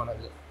increase this one a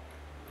little,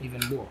 even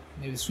more,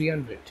 maybe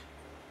 300.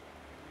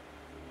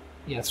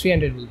 Yeah,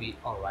 300 will be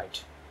all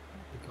right,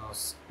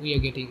 because we are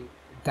getting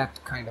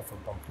that kind of a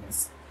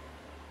bumpiness.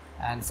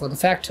 And for the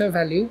factor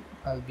value,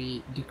 I'll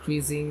be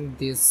decreasing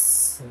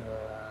this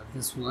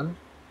this one,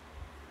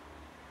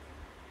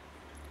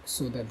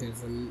 so that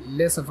there's a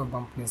less of a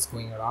bumpiness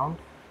going around,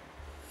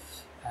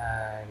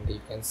 and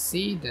you can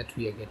see that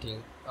we are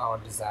getting our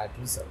desired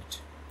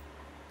result.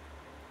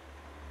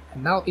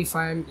 And now if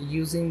I'm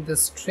using the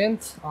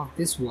strength of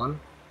this one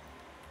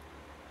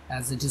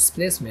as a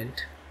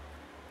displacement,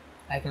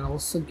 I can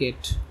also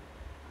get,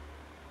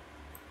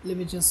 let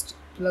me just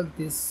plug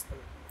this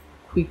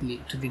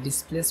quickly to the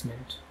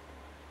displacement.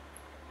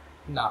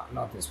 No,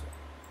 not this one,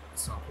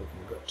 it's not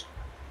looking good.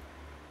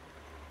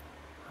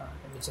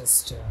 Let me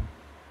just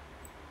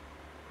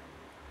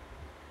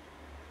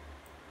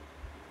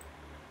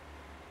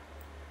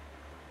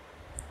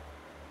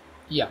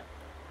yeah,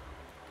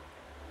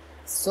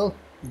 so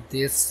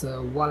this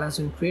wall has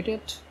been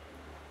created.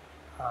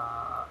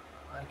 I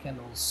can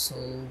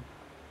also,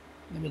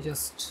 let me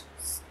just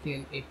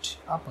scale it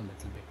up a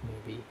little bit,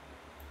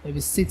 maybe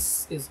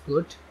 6 is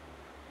good.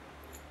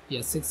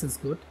 Yeah, 6 is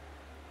good,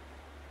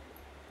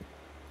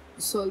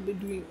 so I'll be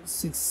doing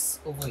 6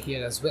 over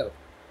here as well.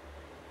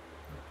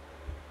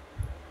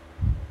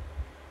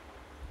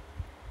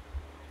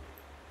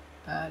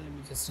 Let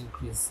me just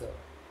increase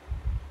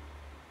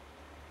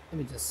let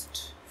me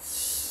just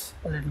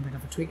a little bit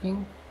of a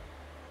tweaking.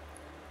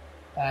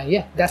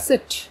 Yeah, that's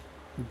it,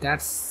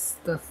 that's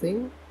the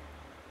thing.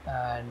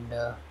 And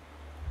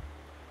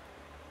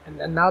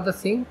another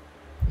thing,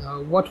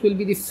 what will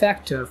be the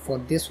factor for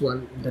this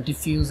one, the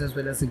diffuse as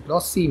well as the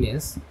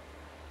glossiness,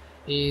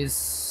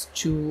 is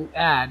to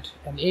add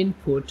an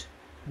input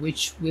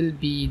which will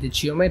be the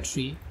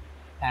geometry,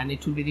 and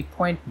it will be the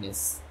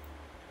pointness,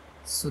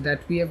 so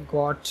that we have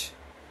got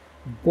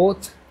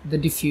both the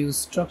diffuse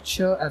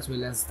structure as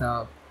well as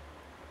the,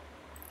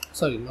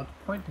 sorry, not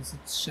pointness,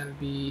 it shall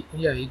be,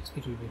 yeah, it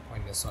will be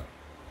pointness, sorry.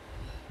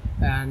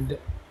 And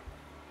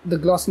the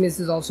glossiness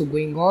is also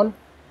going on.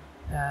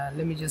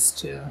 Let me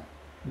just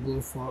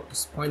go for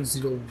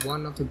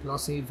 0.01 of the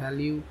glossy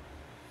value,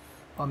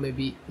 or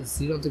maybe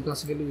 0 of the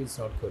glossy value is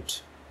not good.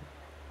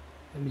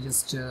 Let me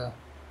just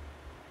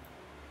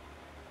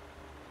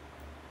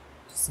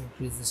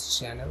increase this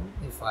channel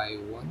if I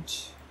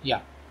want.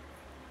 Yeah,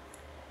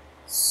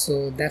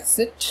 so that's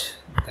it.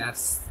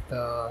 That's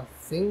the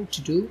thing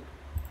to do.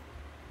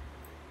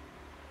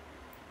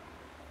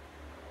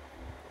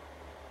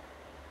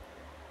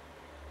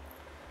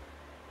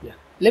 Yeah,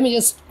 let me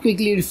just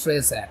quickly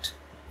refresh that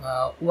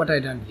what I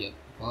done here,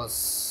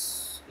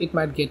 because it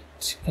might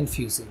get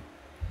confusing.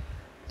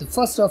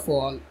 First of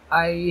all,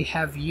 I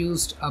have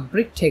used a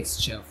brick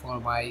texture for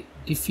my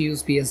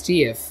diffuse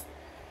BSDF,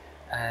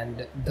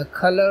 and the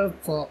color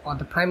or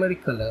the primary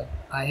color,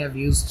 I have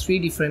used 3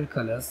 different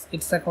colors.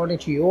 It's according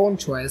to your own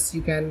choice.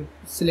 You can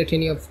select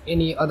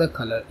any other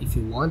color if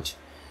you want,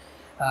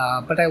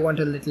 but I want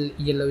a little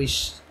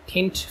yellowish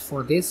tint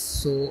for this,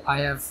 so I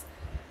have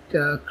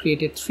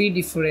created 3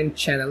 different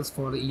channels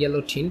for the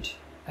yellow tint.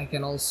 I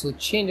can also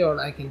change, or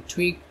I can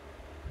tweak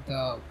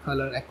the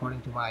color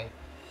according to my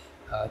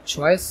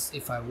choice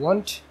if I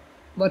want,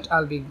 but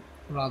I'll be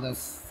rather,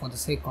 for the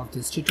sake of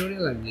this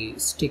tutorial, I'll be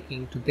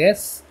sticking to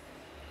this.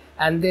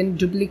 And then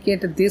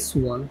duplicate this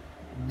one,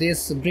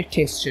 this brick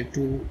texture,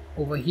 to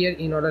over here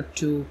in order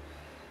to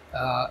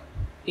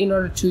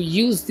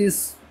use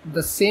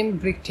the same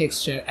brick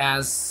texture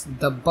as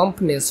the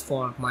bumpness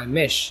for my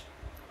mesh,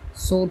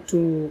 so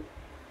to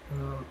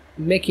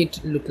make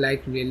it look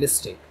like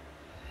realistic.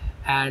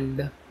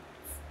 And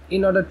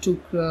in order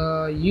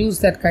to use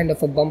that kind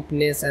of a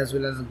bumpness as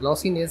well as a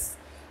glossiness,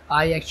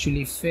 I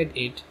actually fed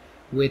it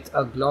with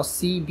a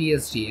glossy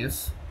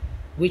BSDF,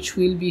 which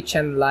will be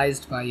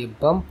channelized by a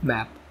bump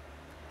map,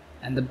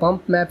 and the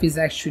bump map is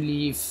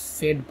actually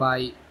fed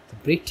by the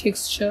brick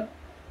texture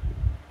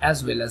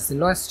as well as the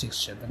noise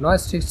texture. The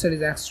noise texture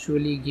is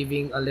actually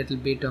giving a little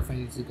bit of,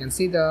 as you can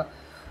see, the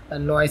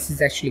noise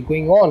is actually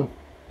going on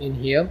in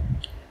here.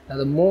 Now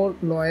the more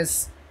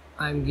noise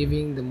I'm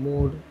giving, the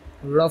more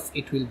rough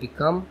it will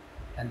become,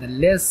 and the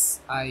less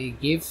I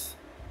give,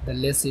 the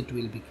less it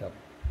will become.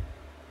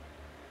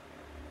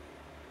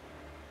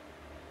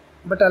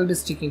 But I'll be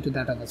sticking to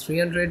that other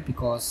 300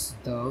 because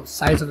the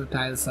size of the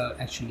tiles are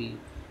actually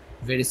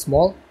very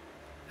small,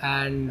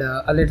 and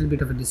a little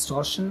bit of a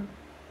distortion.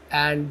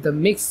 And the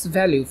mix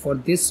value for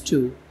this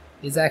two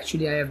is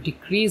actually, I have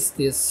decreased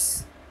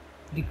the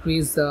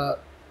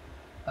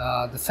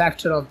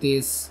factor of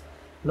this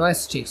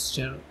noise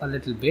texture a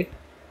little bit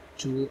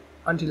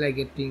until I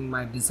getting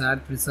my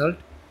desired result.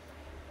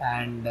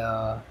 And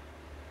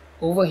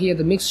over here,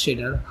 the mix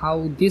shader,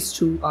 how these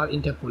two are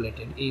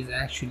interpolated is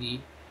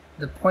actually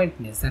the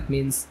pointness. That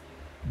means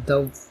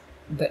the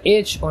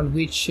edge on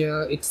which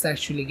it's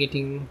actually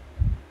getting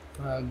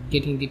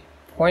the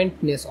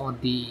pointness or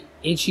the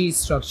edgy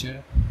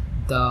structure,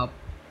 the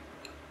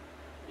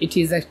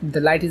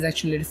light is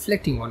actually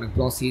reflecting on a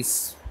glossy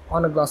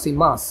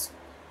mask.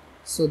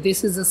 So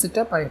this is the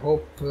setup. I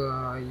hope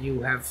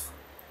you have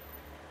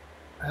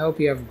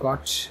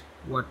got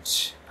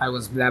what I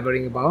was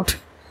blabbering about.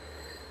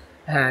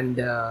 And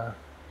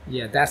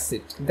yeah, that's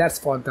it. That's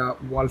for the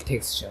wall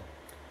texture.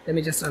 Let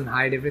me just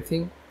unhide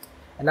everything,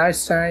 and now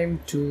it's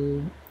time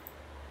to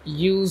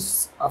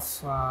use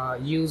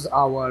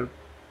our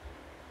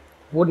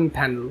wooden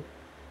panel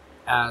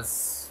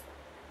as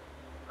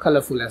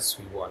colorful as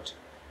we want.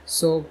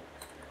 So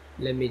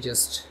let me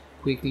just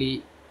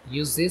quickly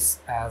use this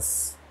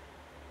as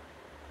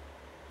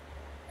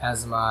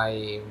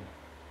my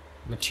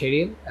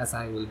material, as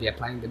I will be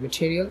applying the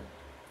material.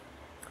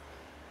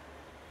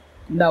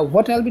 Now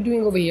what I'll be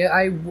doing over here,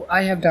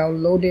 I have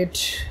downloaded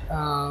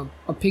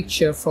a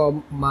picture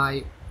from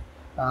my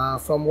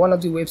from one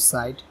of the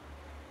website,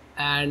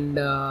 and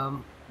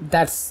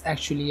that's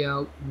actually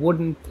a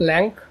wooden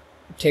plank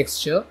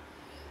texture,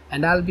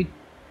 and I'll be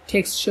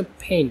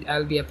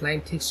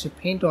applying texture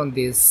paint on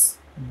this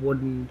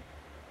wooden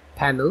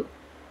panel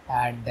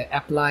and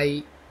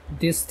apply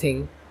this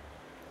thing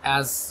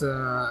as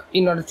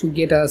in order to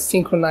get a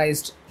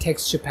synchronized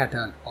texture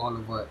pattern all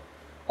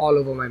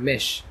over my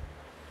mesh.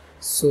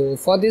 So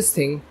for this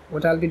thing,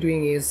 what I'll be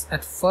doing is,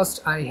 at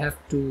first I have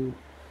to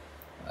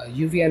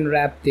UV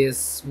unwrap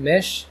this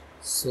mesh.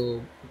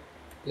 So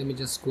let me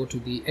just go to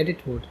the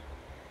edit mode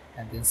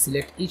and then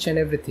select each and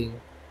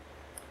everything,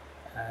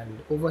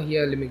 and over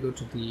here let me go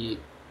to the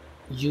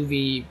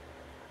UV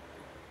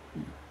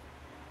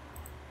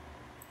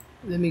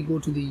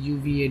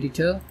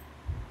editor,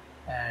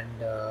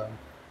 and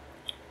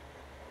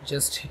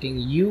just hitting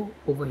U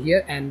over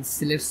here and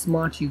select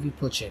Smart UV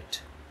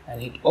Project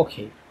and hit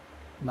OK.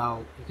 Now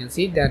you can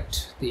see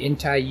that the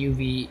entire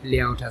UV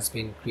layout has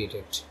been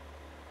created,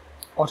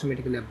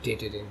 automatically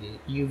updated in the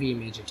UV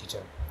image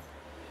editor.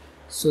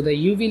 So the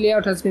UV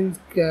layout has been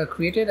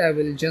created. I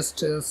will just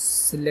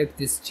select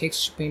this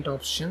texture paint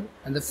option,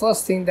 and the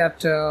first thing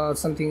that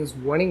something is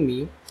warning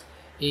me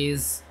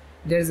is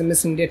there is a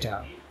missing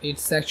data.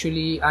 It's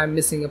actually, I'm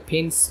missing a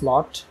paint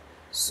slot,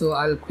 So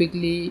I'll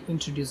quickly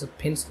introduce a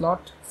pen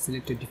slot,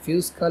 select a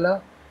diffuse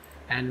color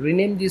and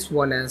rename this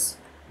one as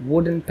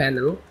wooden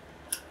panel.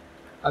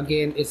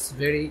 Again, it's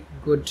very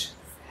good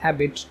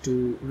habit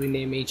to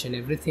rename each and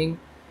everything,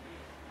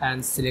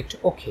 and select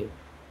OK.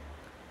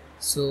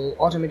 So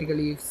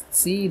automatically you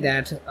see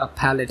that a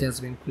palette has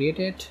been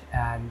created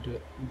and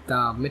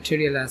the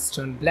material has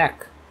turned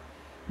black.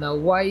 Now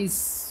why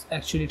is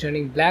actually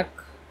turning black?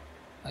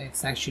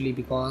 It's actually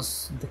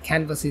because the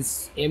canvas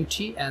is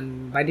empty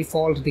and by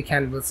default the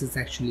canvas is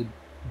actually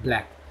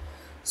black.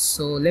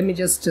 So let me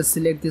just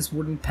select this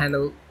wooden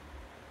panel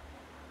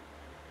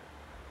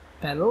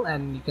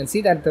and you can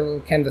see that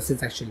the canvas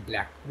is actually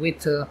black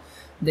with the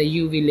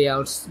UV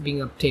layouts being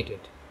updated.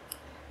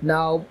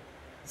 Now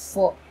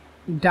for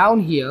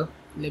down here,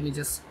 let me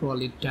just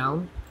scroll it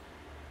down.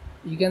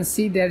 You can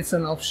see there is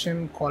an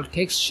option called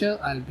texture.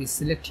 I'll be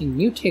selecting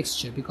new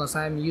texture because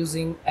I'm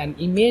using an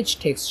image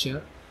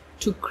texture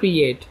to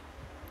create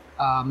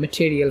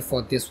material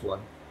for this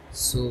one.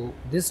 So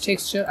this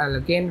texture, I'll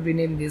again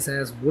rename this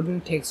as wooden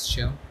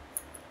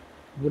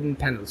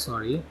panel,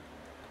 sorry,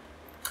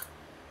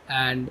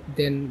 and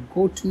then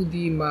go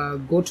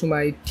to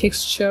my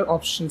texture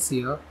options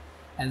here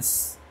and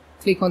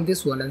click on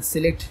this one and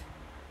select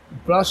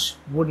brush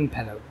wooden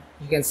panel.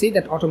 You can see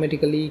that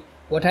automatically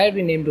what I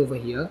renamed over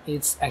here,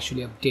 it's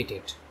actually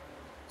updated.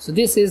 So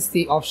this is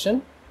the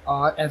option.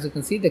 As you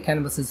can see, the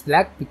canvas is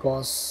black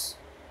because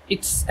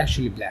it's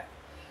actually black.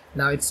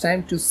 Now it's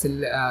time to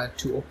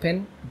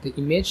open the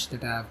image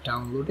that I have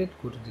downloaded.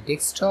 Go to the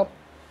desktop.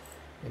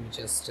 Let me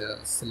just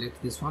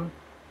select this one.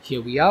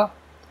 Here we are,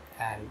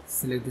 and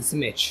select this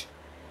image.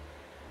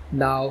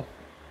 Now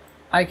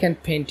I can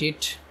paint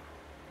it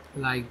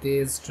like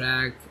this,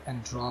 drag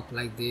and drop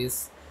like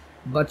this,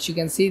 but you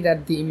can see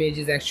that the image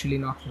is actually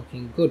not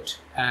looking good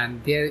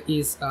and there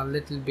is a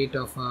little bit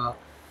of a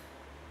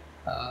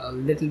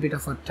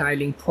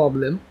tiling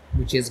problem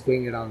which is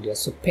going around here.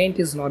 So paint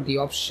is not the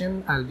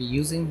option I'll be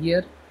using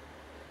here.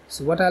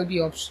 So what I'll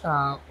be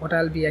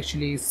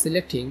actually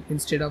selecting,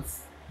 instead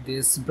of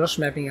this brush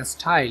mapping as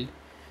tiled,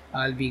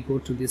 I'll be go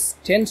to this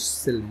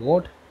stencil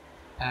mode,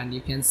 and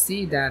you can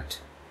see that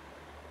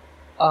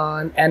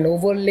an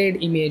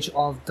overlaid image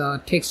of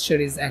the texture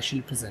is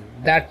actually present.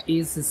 That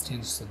is the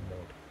stencil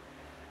mode.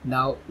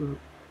 Now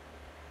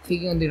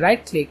clicking on the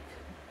right click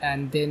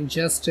and then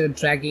just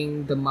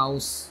dragging the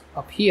mouse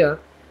up here,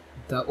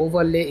 the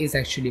overlay is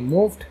actually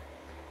moved.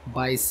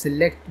 By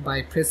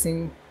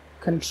pressing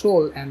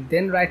Ctrl and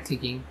then right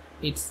clicking,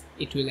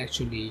 it will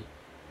actually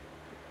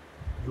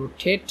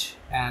rotate,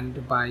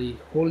 and by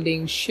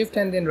holding Shift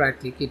and then right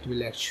click, it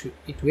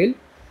will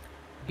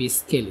be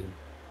scaling.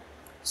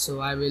 So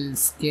I will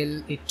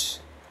scale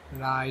it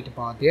right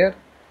about there,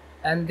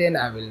 and then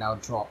I will now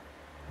draw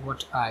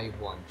what I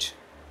want.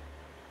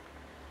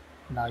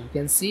 Now you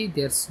can see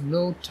there's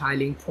no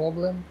tiling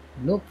problem,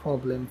 no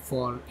problem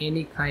for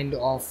any kind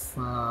of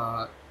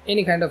a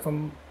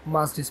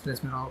mass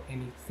displacement or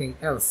anything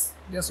else.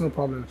 There's no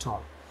problem at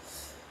all.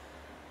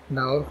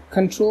 Now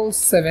Ctrl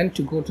 7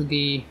 to go to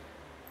the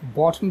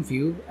bottom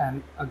view,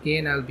 and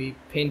again I'll be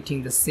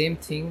painting the same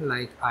thing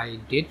like I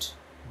did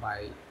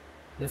by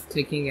left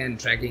clicking and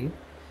dragging,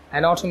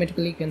 and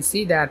automatically you can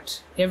see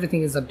that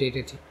everything is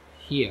updated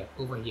here,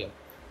 over here.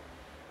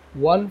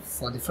 One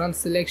for the front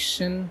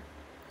selection,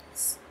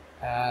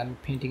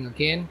 and painting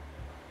again.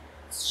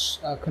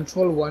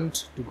 Control 1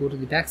 to go to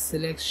the back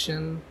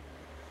selection,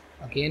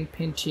 again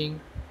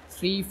painting.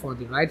 3 for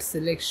the right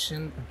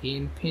selection,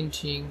 again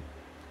painting,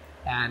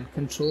 and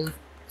Control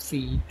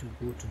 3 to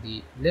go to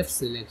the left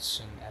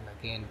selection and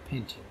again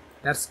painting.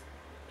 That's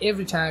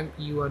every time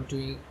you are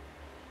doing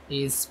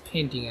is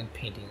painting and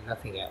painting,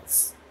 nothing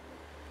else.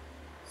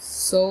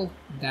 So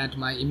that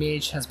my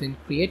image has been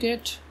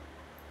created,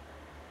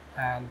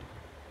 and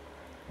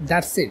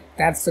that's it.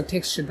 That's the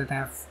texture that I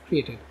have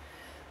created.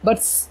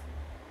 But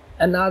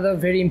another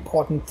very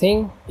important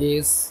thing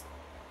is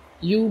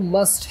you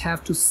must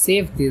have to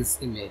save this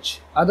image,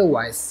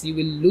 otherwise you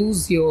will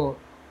lose your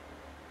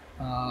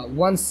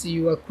once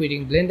you are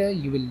quitting Blender,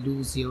 you will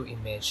lose your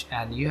image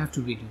and you have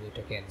to redo it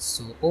again.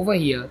 So over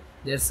here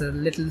there's a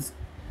little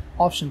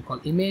option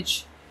called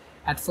image.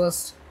 At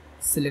first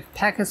select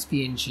pack as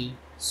PNG,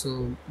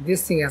 so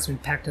this thing has been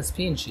packed as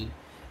PNG,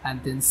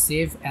 and then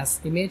save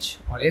as image,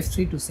 or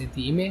F3 to save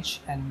the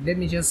image. And let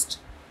me just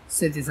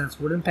set this as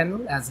wooden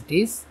panel as it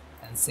is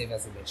and save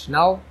as image.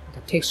 Now the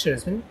texture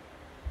has been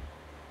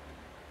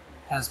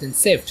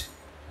saved.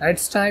 Now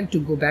it's time to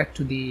go back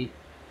to the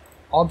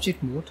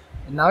object mode.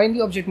 And now in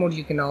the object mode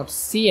you cannot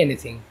see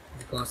anything,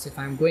 because if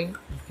I'm going,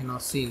 you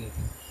cannot see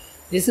anything.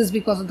 This is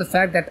because of the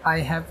fact that I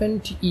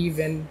haven't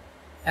even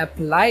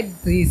applied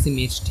this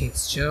image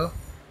texture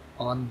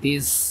on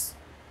this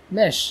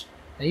mesh.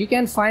 Now you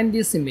can find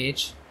this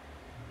image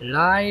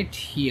right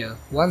here.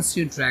 Once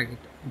you drag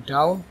it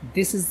down,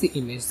 this is the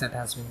image that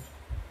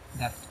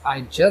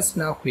I just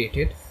now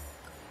created.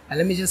 And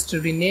let me just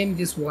rename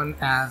this one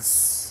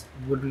as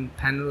wooden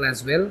panel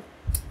as well,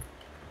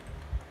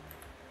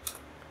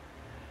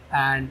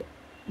 and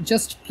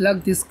just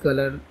plug this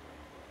color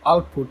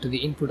output to the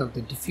input of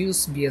the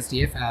diffuse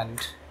BSDF, and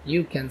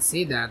you can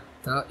see that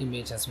the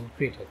image has been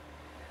created.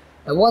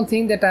 The one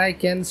thing that I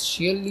can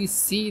surely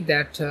see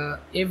that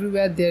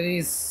everywhere there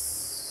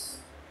is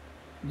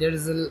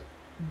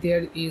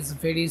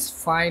very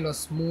fine or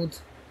smooth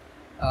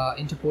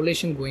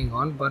interpolation going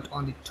on, but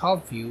on the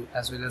top view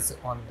as well as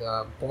on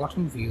the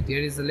bottom view there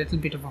is a little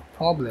bit of a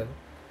problem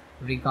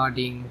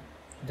regarding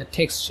the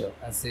texture,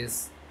 as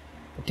is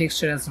the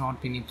texture has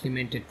not been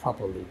implemented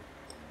properly.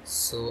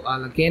 So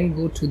I'll again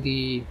go to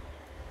the,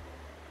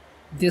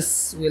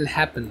 this will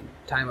happen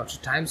time after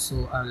time,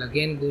 so I'll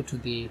again go to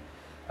the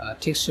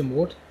texture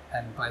mode,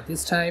 and by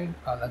this time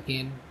I'll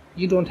again,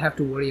 you don't have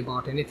to worry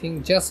about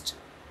anything, just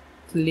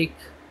click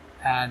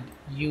and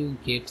you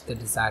get the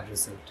desired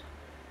result.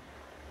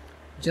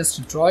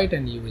 Just draw it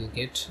and you will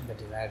get the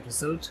desired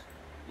result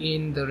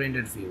in the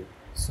rendered view,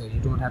 so you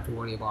don't have to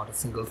worry about a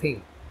single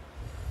thing.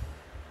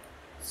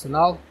 So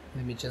now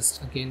let me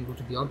just again go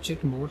to the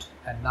object mode,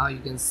 and now you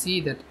can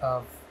see that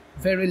a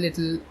very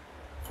little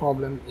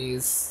problem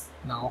is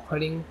now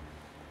occurring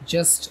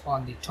just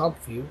on the top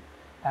view,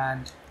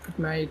 and it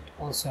might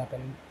also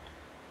happen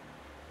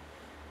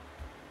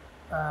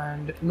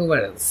and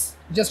nowhere else,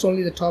 just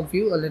only the top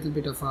view. A little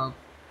bit of a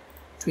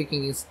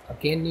tweaking is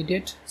again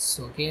needed.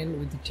 So again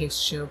with the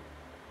texture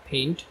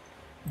paint,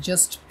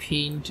 just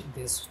paint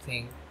this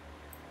thing.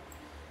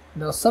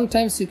 Now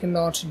sometimes you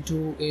cannot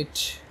do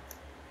it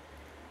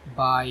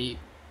by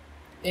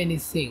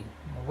anything,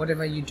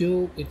 whatever you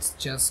do it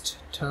just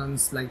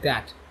turns like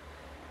that.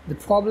 The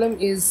problem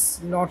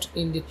is not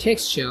in the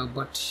texture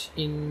but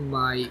in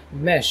my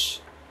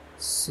mesh.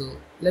 So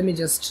let me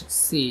just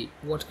see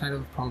what kind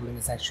of problem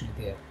is actually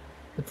there.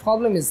 The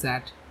problem is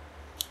that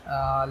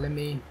let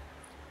me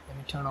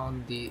turn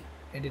on the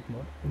edit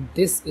mode, and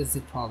this is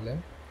the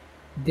problem.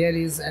 There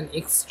is an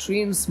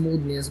extreme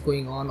smoothness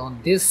going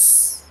on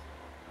this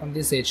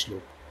edge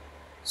loop.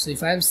 So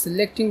if I'm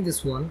selecting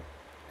this one,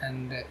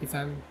 and if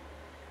I'm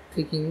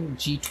clicking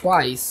G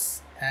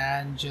twice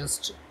and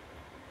just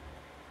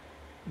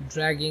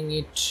dragging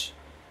it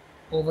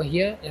over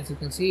here, as you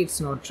can see it's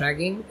not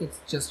dragging,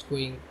 it's just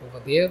going over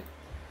there.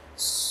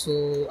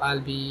 So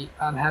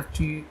I'll have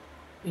to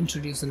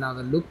introduce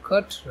another loop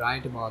cut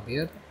right about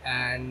there,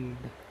 and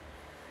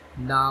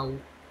now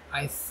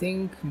I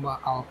think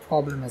our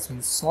problem has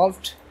been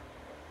solved.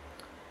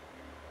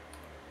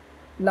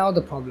 Now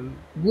the problem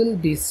will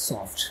be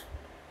solved.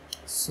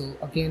 So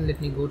again let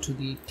me go to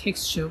the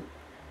texture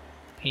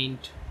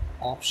paint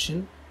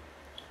option,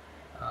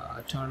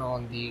 turn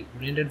on the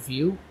rendered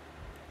view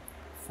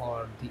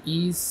for the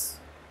ease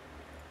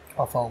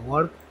of our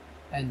work,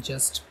 and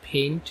just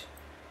paint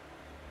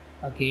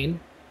again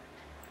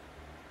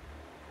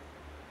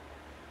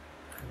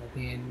and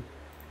again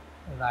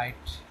right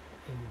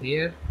in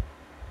there,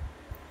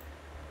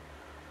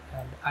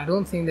 and I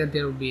don't think that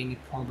there will be any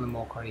problem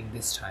occurring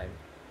this time.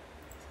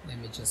 Let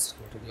me just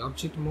go to the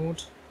object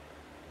mode,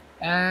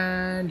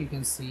 and you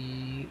can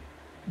see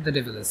the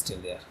devil is still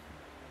there.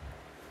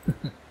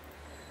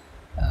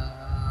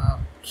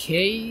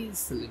 Okay,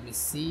 so let me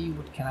see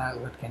what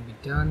can be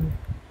done.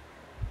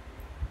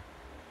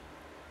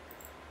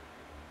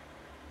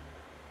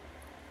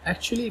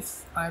 Actually,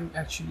 if I'm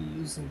actually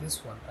using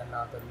this one,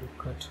 another loop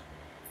cut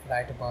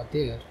right about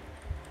there,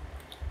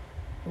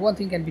 one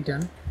thing can be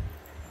done.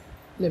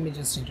 Let me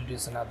just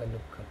introduce another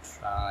loop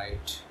cut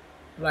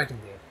right in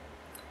there,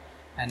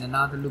 and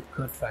another loop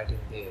cut right in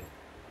there.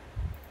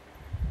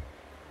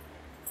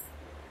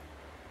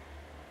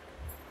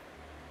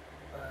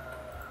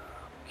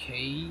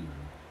 Okay,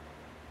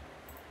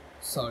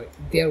 sorry,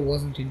 there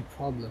wasn't any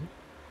problem.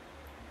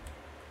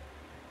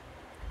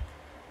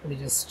 Let me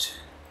just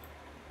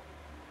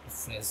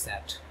rephrase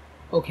that.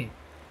 Okay,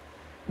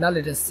 now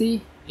let us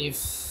see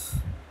if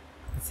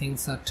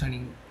things are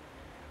turning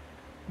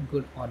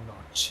good or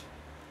not.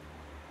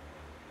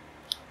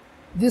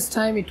 This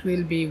time it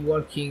will be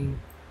working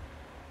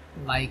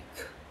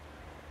like,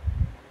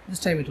 this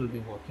time it will be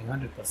working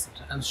 100%,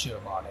 I'm sure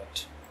about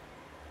it.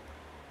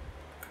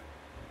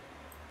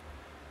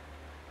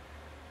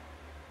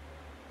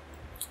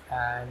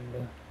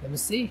 And let me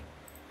see.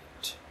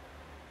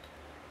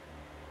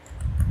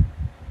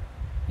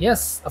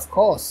 Yes, of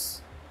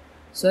course.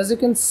 So as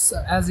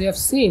you have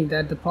seen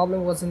that the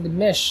problem was in the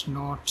mesh,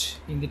 not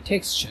in the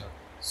texture.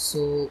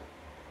 So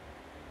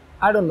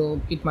I don't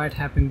know, it might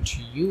happen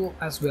to you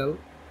as well,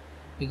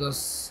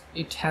 because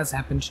it has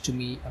happened to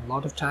me a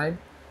lot of time.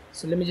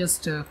 So let me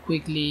just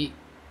quickly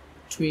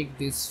tweak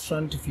this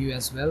front view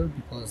as well,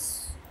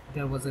 because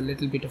there was a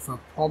little bit of a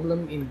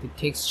problem in the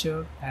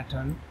texture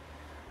pattern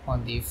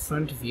on the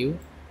front view.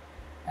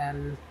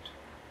 And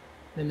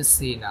let me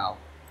see now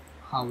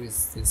how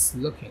is this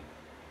looking,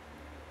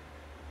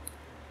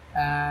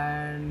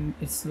 and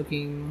it's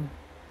looking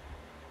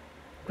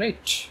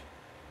great.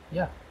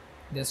 Yeah,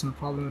 there's no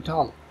problem at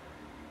all.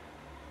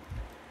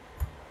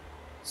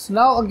 So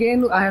now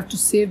again I have to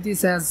save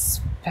this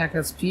as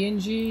package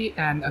PNG,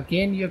 and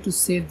again you have to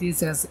save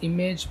this as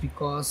image,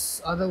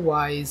 because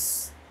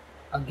otherwise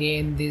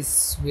again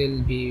this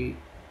will be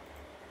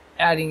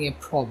adding a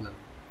problem.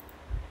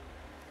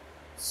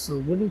 So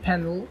wooden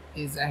panel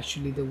is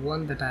actually the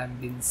one that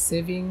I've been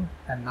saving,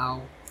 and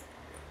now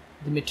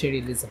the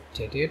material is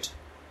updated.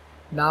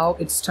 Now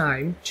it's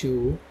time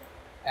to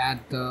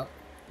add the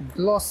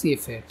glossy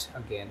effect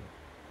again.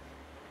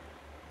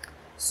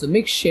 So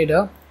mix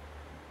shader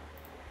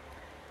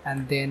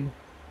and then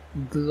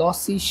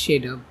glossy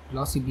shader,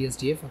 glossy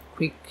BSDF, a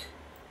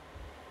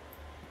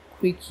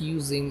quick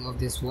using of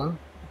this one.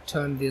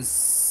 Turn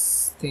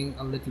this thing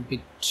a little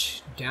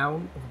bit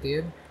down over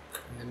there.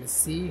 Let me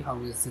see how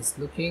is this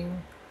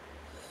looking.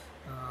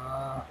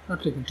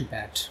 Not looking too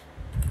bad.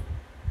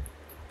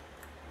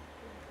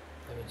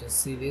 Let me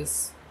just see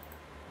this.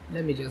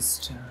 Let me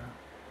just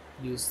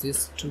use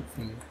this tool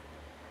thing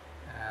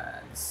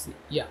and see.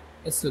 Yeah,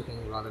 it's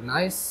looking rather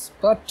nice,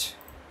 but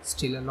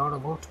still a lot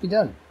of work to be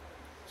done.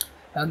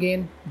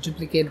 Again,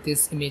 duplicate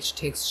this image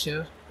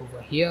texture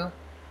over here,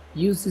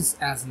 use this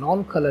as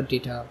non-color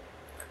data,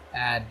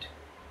 and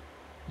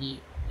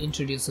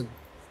introduce a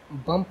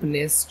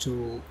bumpiness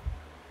to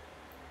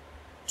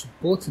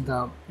both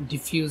the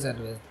diffuse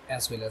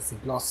as well as the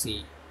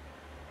glossy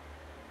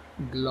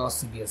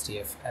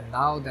BSDF. And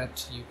now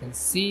that you can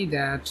see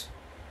that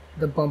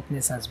the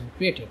bumpiness has been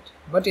created,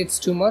 but it's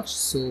too much,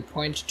 so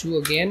 0.2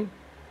 again,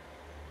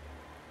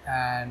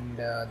 and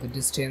the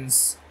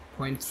distance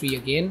 0.3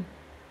 again,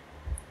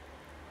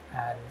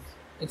 and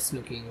it's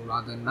looking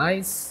rather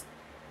nice.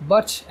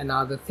 But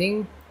another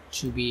thing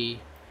to be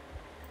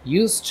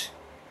used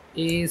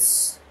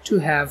is to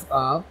have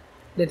a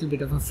little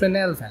bit of a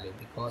Fresnel value,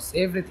 because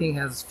everything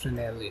has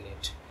Fresnel in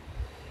it.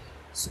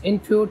 So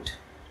input,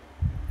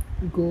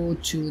 go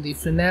to the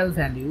Fresnel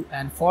value,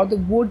 and for the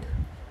wood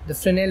the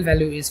Fresnel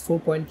value is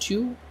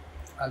 4.2.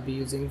 I'll be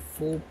using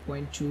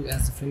 4.2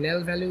 as the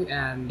Fresnel value,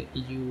 and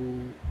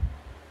you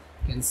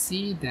can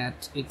see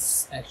that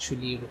it's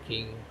actually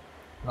looking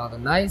rather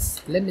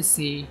nice. Let me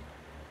see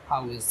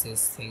how is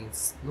this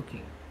things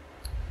looking.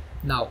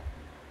 Now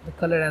the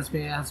color has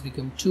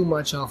become too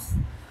much of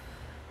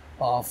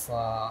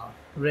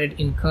red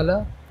in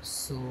color,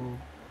 so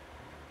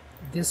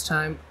this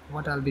time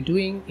what I'll be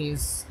doing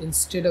is,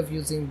 instead of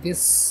using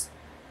this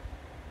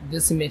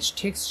image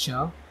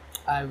texture,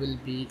 I will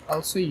be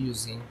also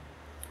using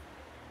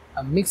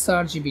a mix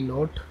RGB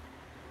node,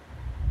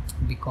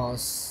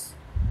 because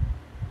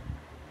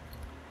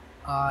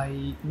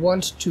I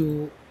want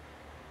to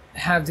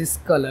have this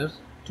color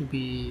to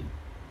be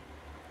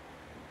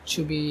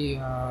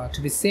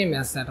same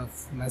as that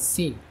of my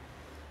scene.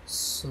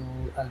 So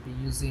I'll be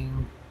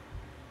using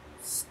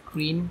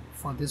screen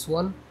for this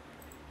one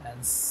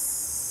and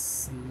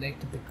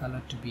select the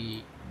color to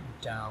be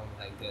down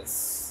like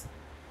this.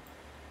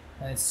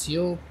 It's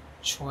your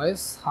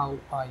choice how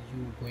are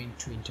you going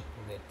to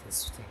interpolate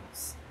these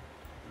things.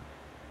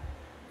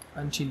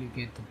 Until you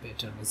get the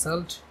better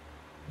result,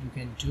 you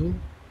can do.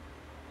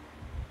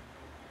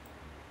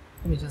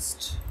 Let me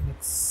just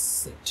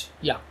mix it.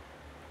 Yeah,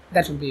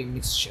 that will be a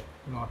mixture,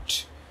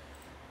 not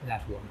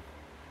that one.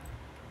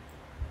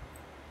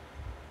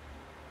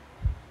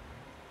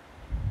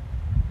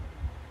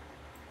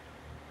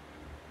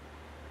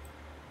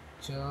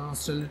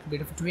 Just a little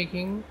bit of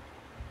tweaking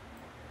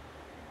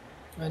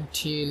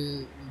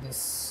until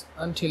it's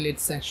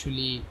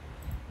actually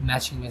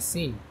matching my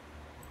scene.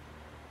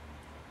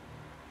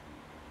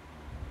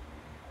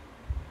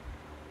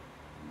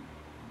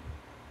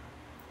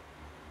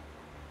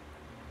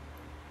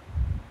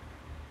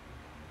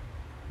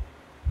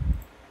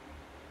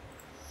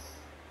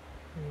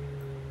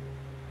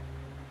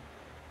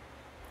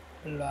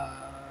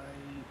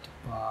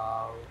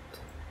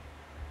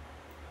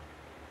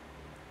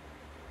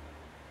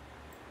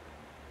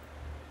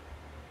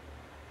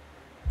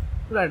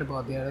 Right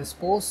about there, I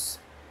suppose.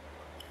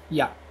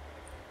 Yeah,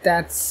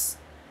 that's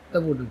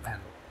the wooden panel.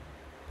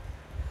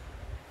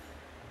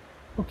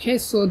 Okay,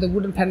 so the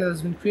wooden panel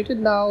has been created.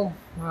 Now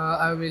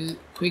I will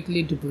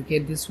quickly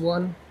duplicate this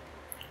one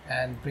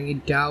and bring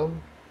it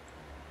down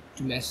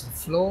to match the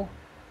flow,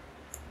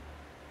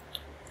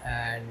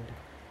 and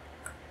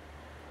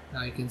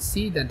now you can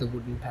see that the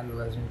wooden panel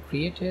has been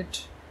created,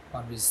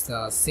 on which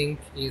the sink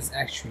is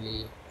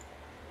actually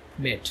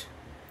made.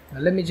 Now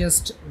let me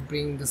just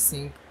bring the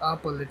sink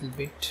up a little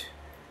bit,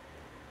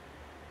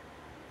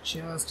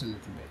 just a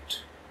little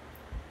bit.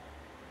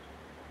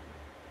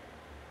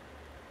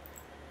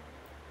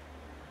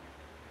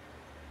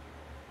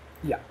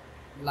 Yeah,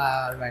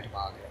 right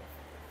about there.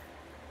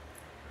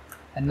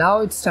 And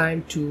now it's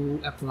time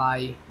to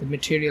apply the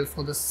material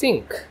for the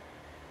sink.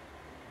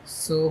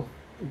 So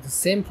the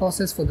same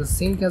process for the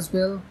sink as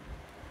well.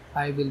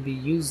 I will be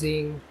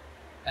using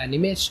an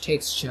image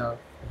texture,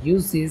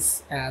 use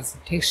this as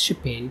texture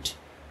paint,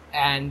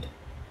 and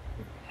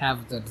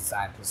have the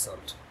desired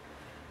result.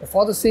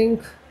 For the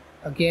sink,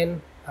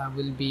 again, I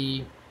will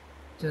be,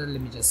 let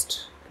me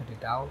just cut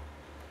it out.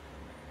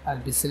 I'll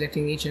be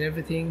selecting each and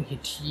everything,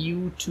 hit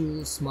U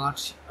to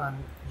smart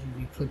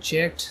UV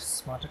project,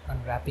 smart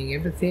unwrapping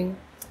everything,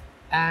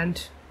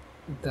 and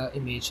the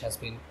image has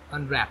been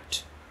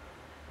unwrapped.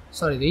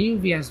 Sorry, the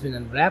UV has been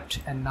unwrapped,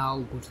 and now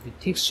go to the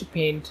texture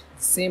paint.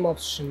 Same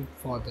option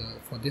for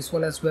this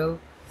one as well.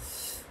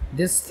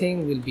 This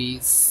thing will be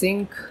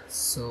sync,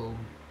 so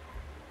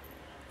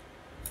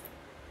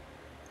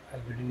I'll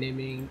be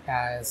renaming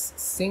as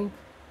sync.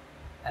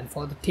 And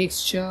for the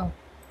texture,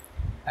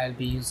 I'll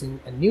be using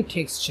a new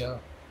texture,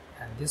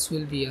 and this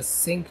will be a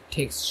sync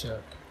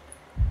texture.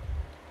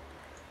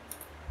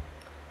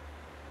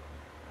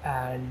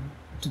 And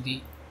to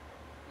the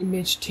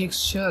image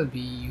texture, I'll be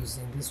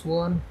using this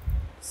one.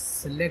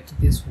 Select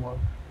this one,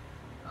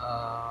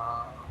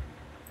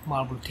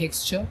 marble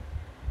texture,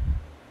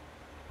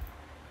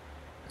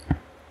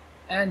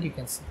 and you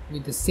can see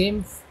with the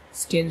same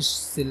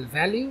stencil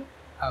value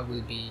I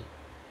will be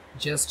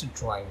just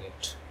drawing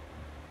it.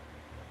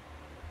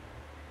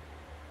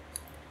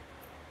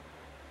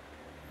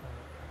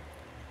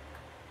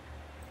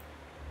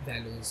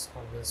 Value is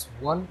always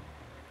 1.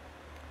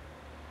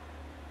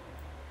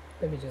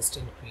 Let me just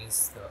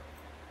increase the,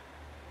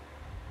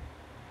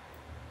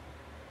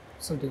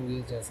 something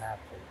weird has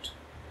happened.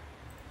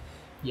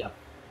 Yeah,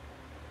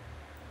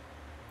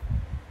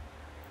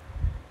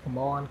 come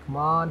on, come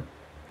on.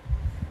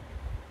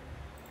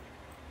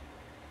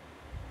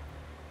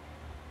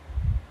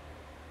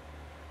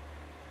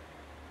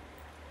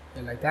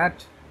 Yeah, like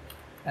that.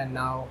 And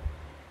now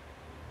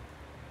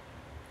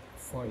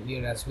for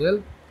here as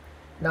well.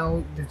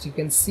 Now that you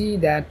can see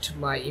that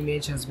my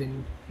image has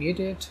been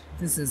created,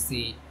 this is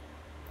the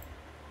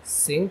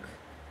sync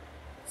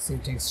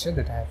texture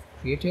that I have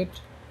created.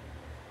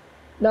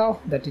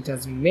 Now that it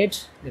has been made,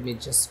 let me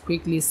just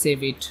quickly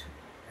save it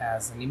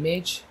as an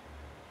image.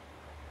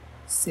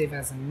 Save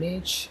as an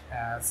image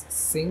as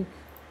sync,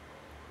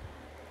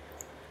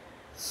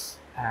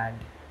 and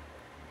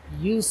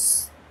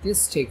use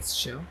this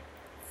texture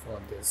for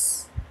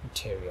this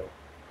material.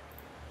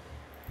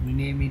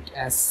 Rename it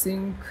as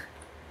sync.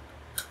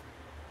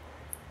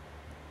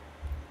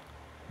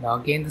 Now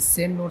again the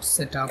same node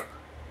setup,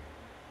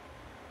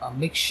 a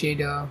mix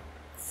shader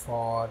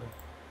for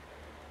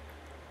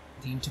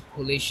the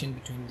interpolation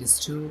between these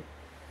two,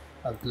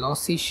 a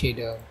glossy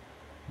shader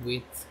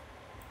with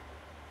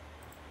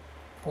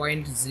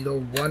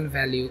 0.01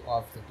 value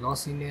of the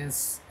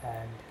glossiness,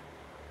 and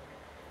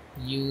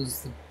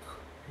use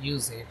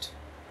it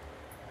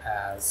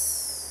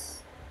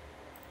as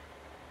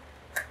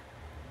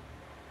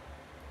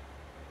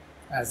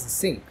a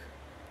sync.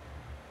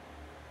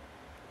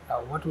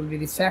 What will be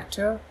the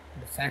factor?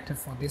 The factor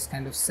for this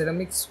kind of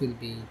ceramics will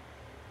be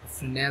the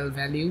Fresnel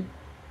value.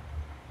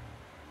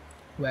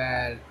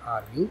 Where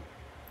are you?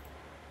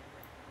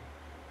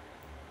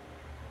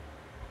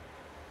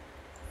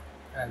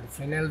 And the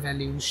Fresnel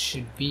value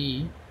should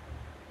be,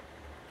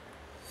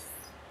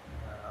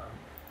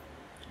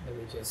 let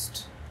me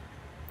just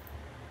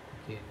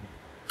again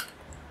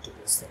do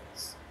these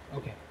things.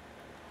 Okay,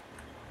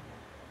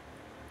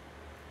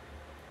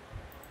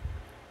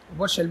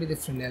 what shall be the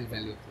Fresnel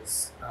value of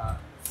this?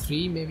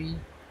 3 maybe.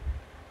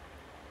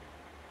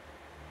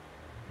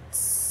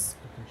 It's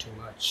looking too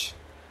much.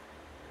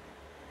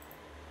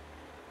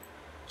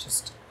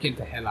 Just get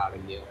the hell out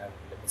of here and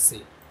let me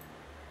see.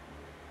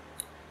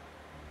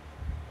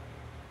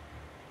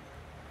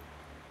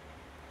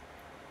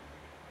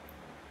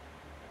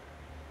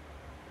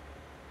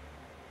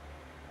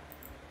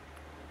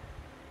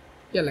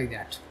 Yeah, like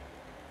that.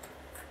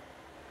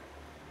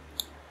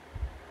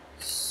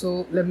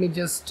 So let me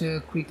just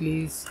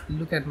quickly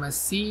look at my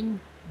scene.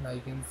 Now I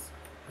can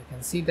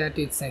see that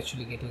it's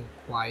actually getting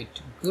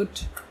quite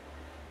good.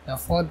 Now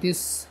for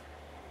this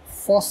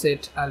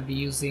faucet, I'll be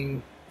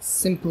using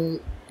simple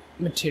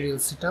material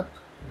setup.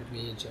 Let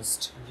me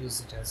just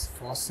use it as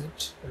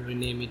faucet,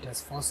 rename it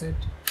as faucet,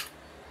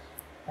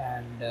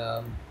 and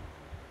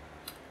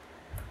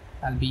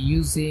I'll be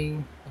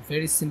using a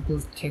very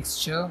simple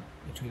texture.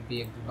 It will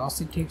be a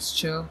glossy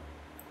texture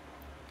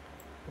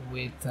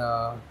with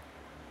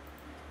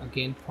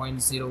again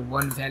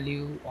 0.01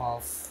 value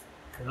of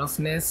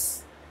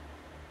roughness,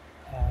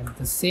 and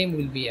the same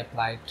will be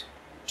applied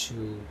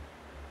to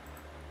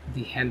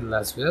the handle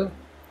as well.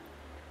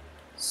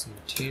 So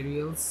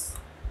materials,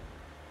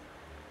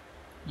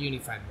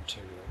 unified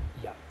material,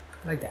 yeah,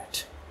 like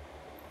that.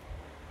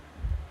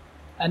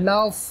 And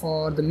now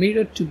for the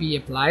mirror to be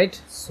applied,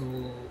 so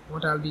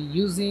what I'll be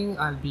using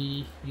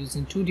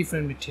two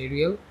different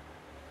material.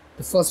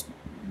 The first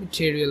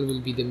material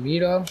will be the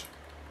mirror,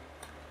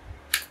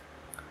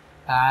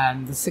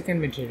 and the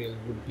second material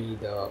would be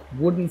the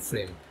wooden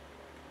frame.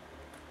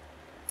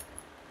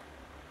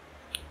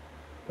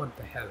 What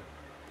the hell?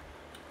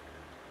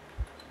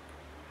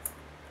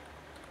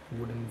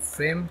 Wooden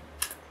frame.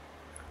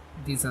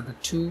 These are the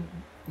two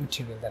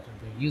material that I'll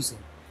be using.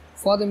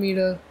 For the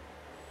mirror,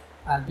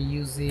 I'll be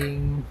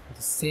using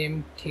the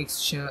same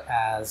texture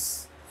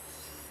as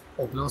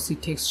a glossy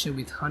texture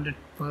with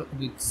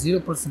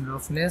 0%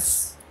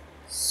 roughness,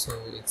 so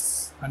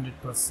it's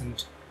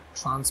 100%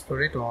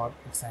 transparent, or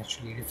it's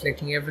actually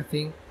reflecting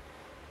everything.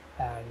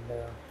 And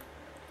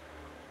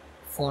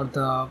for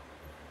the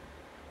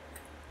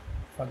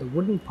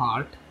wooden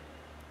part,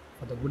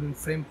 for the wooden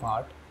frame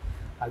part,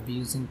 I'll be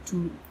using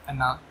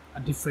a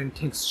different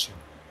texture.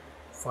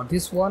 For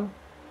this one,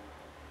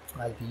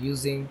 I'll be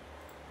using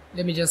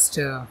Let me just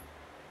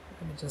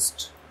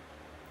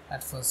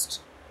at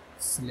first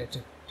select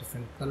a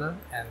different color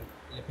and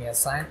let me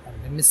assign,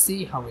 and let me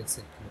see how it's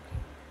looking.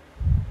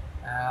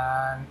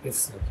 And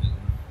it's looking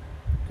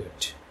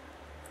good.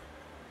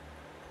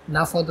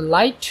 Now for the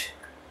light,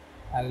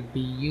 I'll be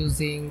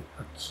using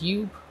a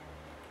cube.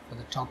 For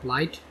the top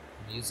light,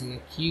 I'm using a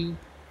cube.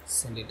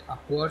 Send it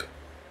upward,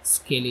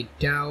 scale it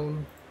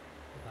down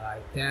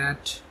like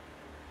that,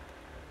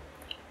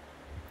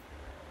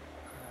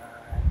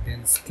 and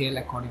then scale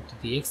according to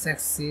the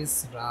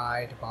x-axis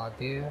right about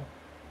there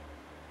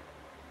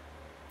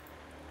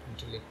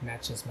until it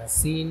matches my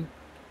scene.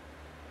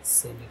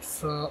 Send it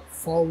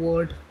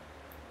forward,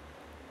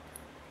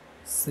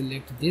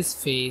 select this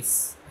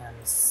face and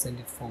send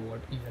it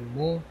forward even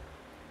more.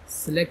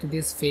 Select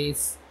this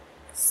face,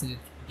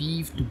 select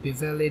beef to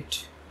bevel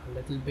it a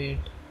little bit,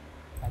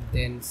 and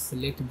then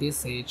select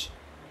this edge,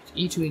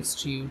 E to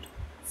extrude,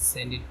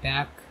 send it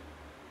back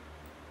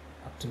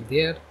up to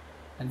there.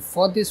 And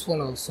for this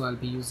one also I'll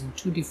be using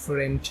two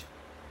different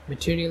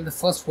material. The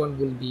first one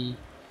will be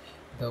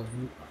the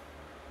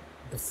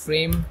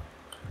frame,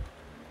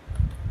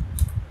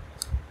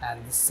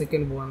 and the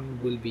second one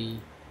will be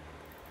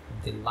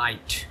the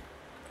light.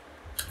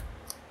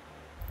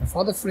 And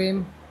for the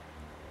frame,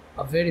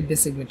 a very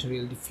basic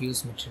material,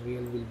 diffuse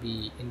material, will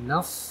be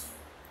enough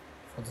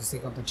for the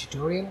sake of the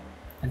tutorial.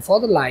 And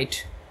for the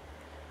light,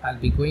 I'll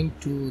be going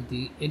to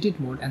the edit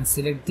mode and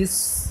select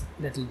this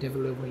little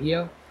devil over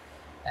here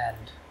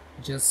and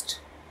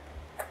just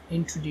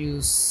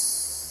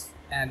introduce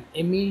an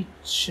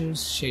emission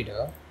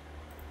shader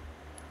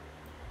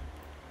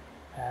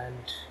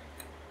and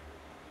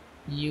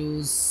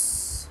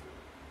use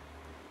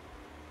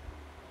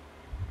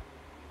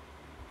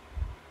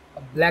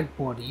a black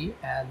body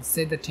and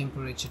set the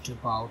temperature to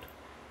about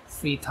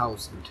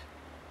 3000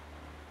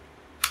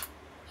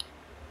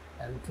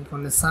 and click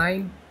on the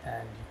sign,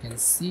 and you can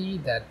see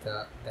that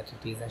that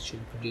it is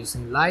actually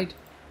producing light,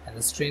 and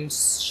the strength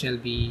shall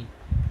be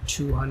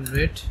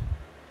 200,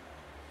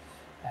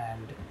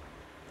 and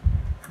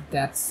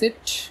that's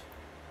it.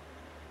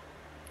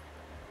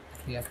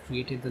 We have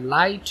created the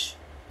light.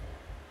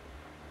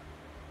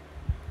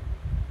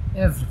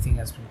 Everything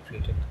has been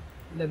created.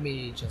 Let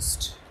me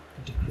just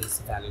decrease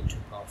the value to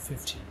about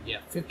 50. Yeah,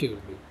 50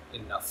 will be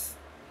enough.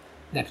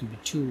 That will be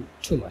too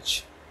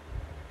much.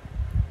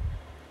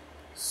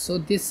 So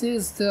this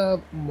is the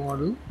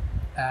model,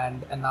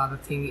 and another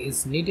thing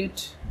is needed.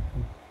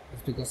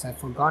 It's because I've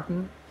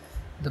forgotten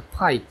the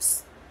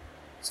pipes.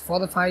 So for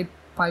the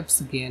pipes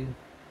again,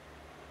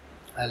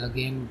 I'll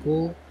again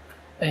go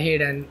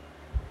ahead and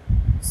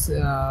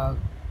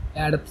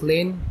add a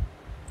plane.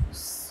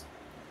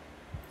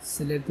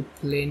 Select the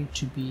plane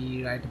to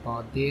be right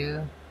about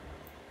there,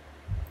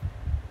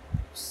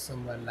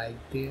 somewhere like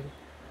there.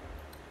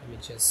 Let me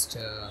just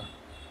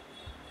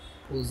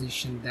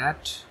position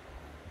that,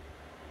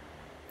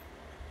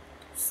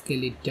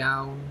 scale it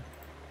down,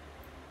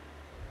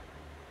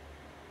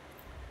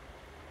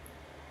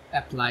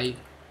 apply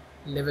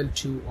level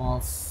 2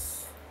 of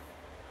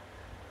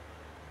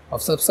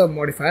sub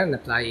modifier and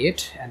apply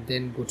it, and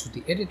then go to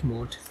the edit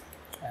mode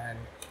and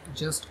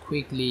just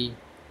quickly,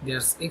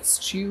 there's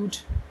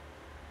extrude,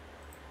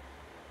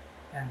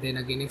 and then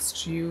again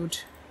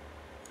extrude,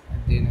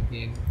 and then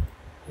again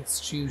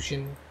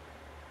extrusion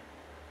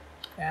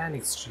and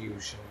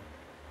extrusion.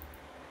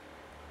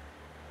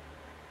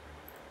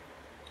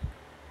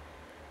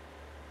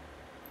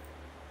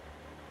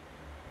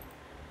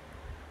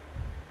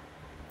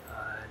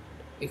 And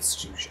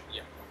extrusion,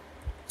 yeah.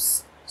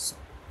 Oops. So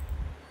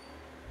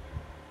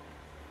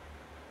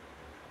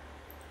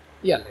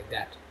yeah, like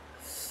that.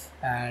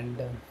 And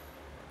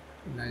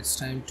now it's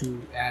time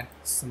to add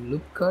some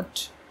loop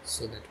cut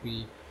so that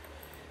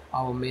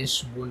our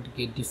mesh won't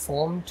get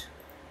deformed.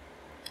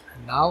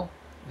 And now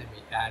let me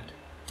add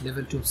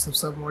level 2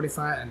 sub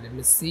modifier, and let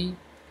me see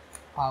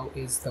how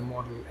is the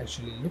model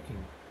actually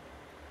looking.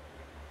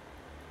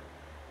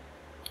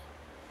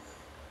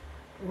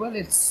 Well,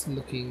 it's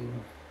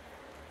looking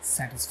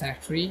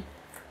satisfactory,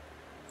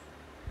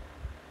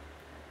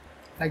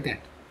 like that.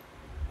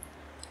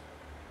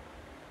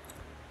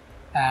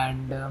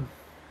 And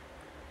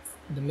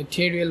the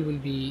material will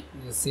be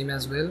the same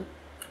as well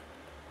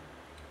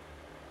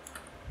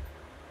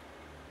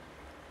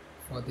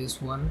for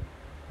this one.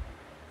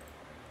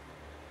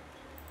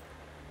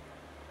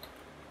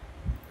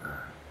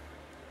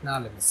 Now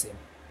let me see,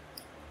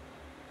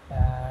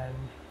 and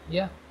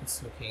yeah,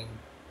 it's looking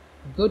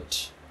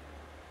good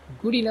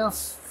enough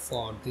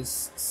for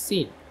this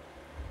scene.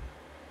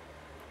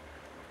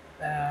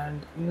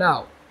 And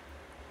now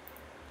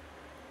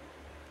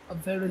a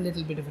very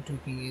little bit of a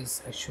tweaking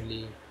is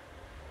actually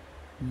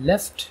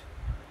left.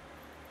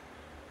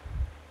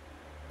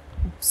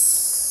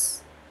 Oops.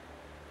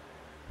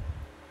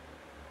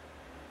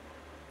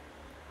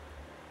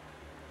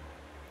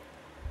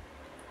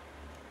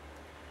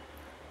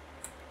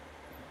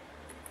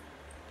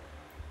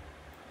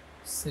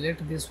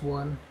 Select this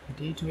one,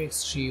 D to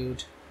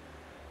extrude,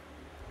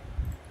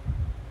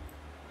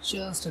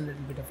 just a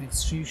little bit of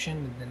extrusion,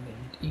 and then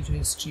hit E to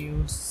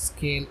extrude,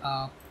 scale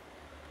up,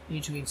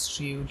 E to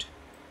extrude,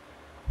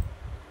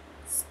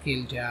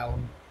 scale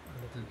down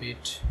a little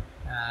bit,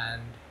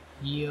 and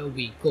here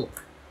we go.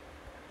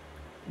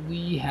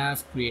 We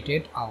have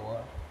created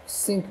our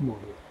sync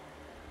model.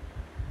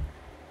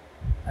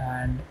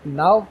 And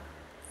now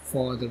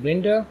for the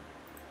render,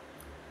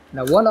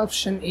 now one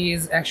option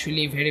is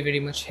actually very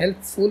much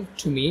helpful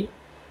to me,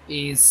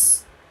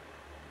 is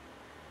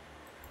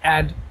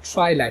add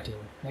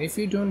tri-lighting. Now if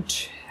you don't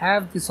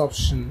have this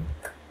option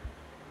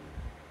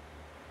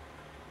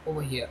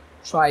over here,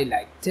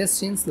 tri-light,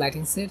 test in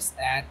lighting sets,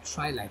 add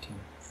tri-lighting.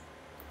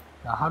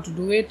 Now how to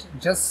do it?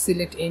 Just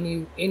select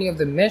any of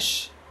the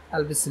mesh.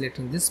 I'll be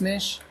selecting this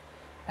mesh,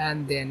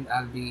 and then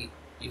I'll be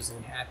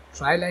using add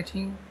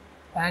tri-lighting,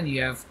 and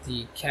you have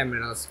the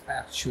cameras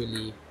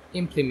actually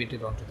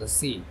implemented onto the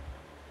scene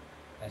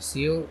as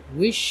you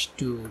wish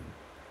to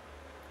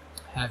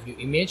have your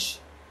image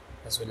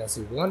as well as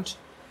you want.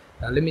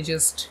 Now let me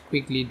just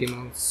quickly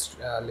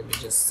demonstrate, let me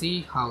just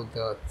see how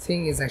the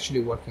thing is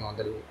actually working on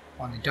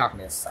the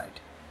darkness side.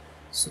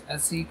 So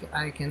as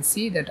I can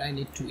see that I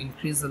need to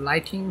increase the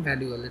lighting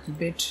value a little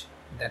bit.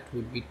 That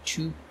would be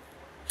 2,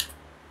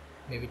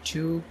 maybe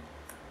 2,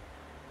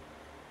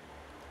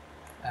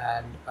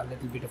 and a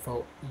little bit of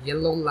a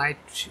yellow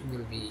light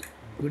will be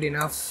good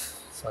enough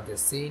for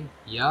this scene.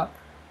 Yeah,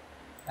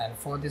 and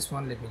for this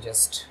one let me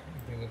just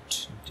bring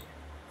it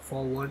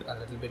forward a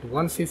little bit,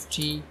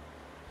 150,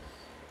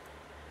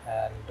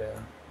 and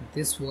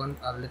this one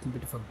a little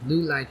bit of a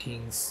blue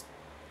lightings,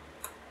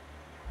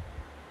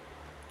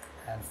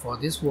 and for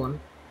this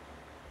one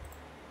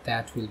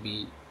that will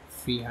be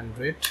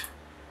 300,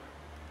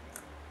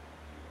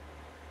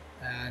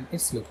 and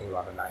it's looking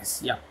rather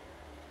nice. Yeah,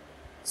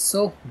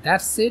 so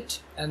that's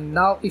it. And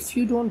now if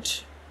you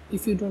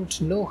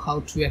don't know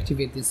how to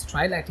activate this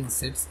tri-lighting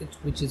sets,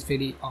 which is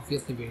very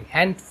obviously very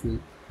handful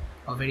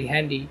or very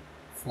handy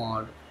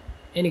for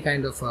any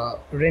kind of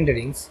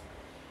renderings,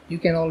 you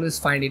can always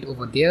find it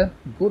over there.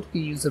 Go to the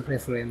user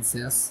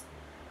preferences,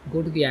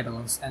 go to the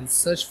add-ons and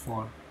search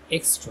for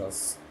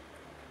extras,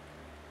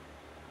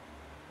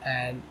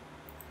 and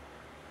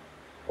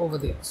over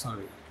there,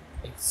 sorry,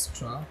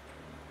 extra,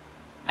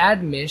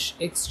 add mesh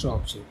extra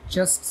object.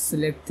 Just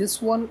select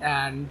this one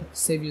and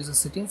save user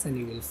settings, and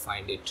you will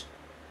find it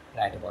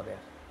right about there.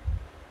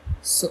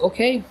 So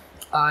okay,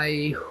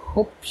 I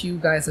hope you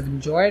guys have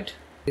enjoyed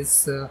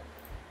this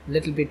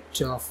little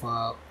bit of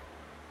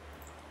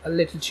a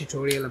little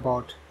tutorial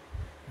about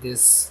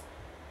this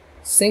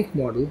sync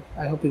model.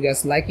 I hope you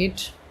guys like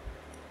it,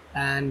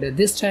 and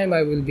this time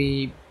I'll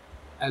be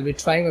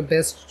trying my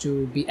best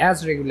to be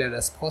as regular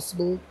as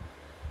possible.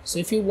 So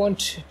if you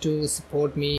want to support me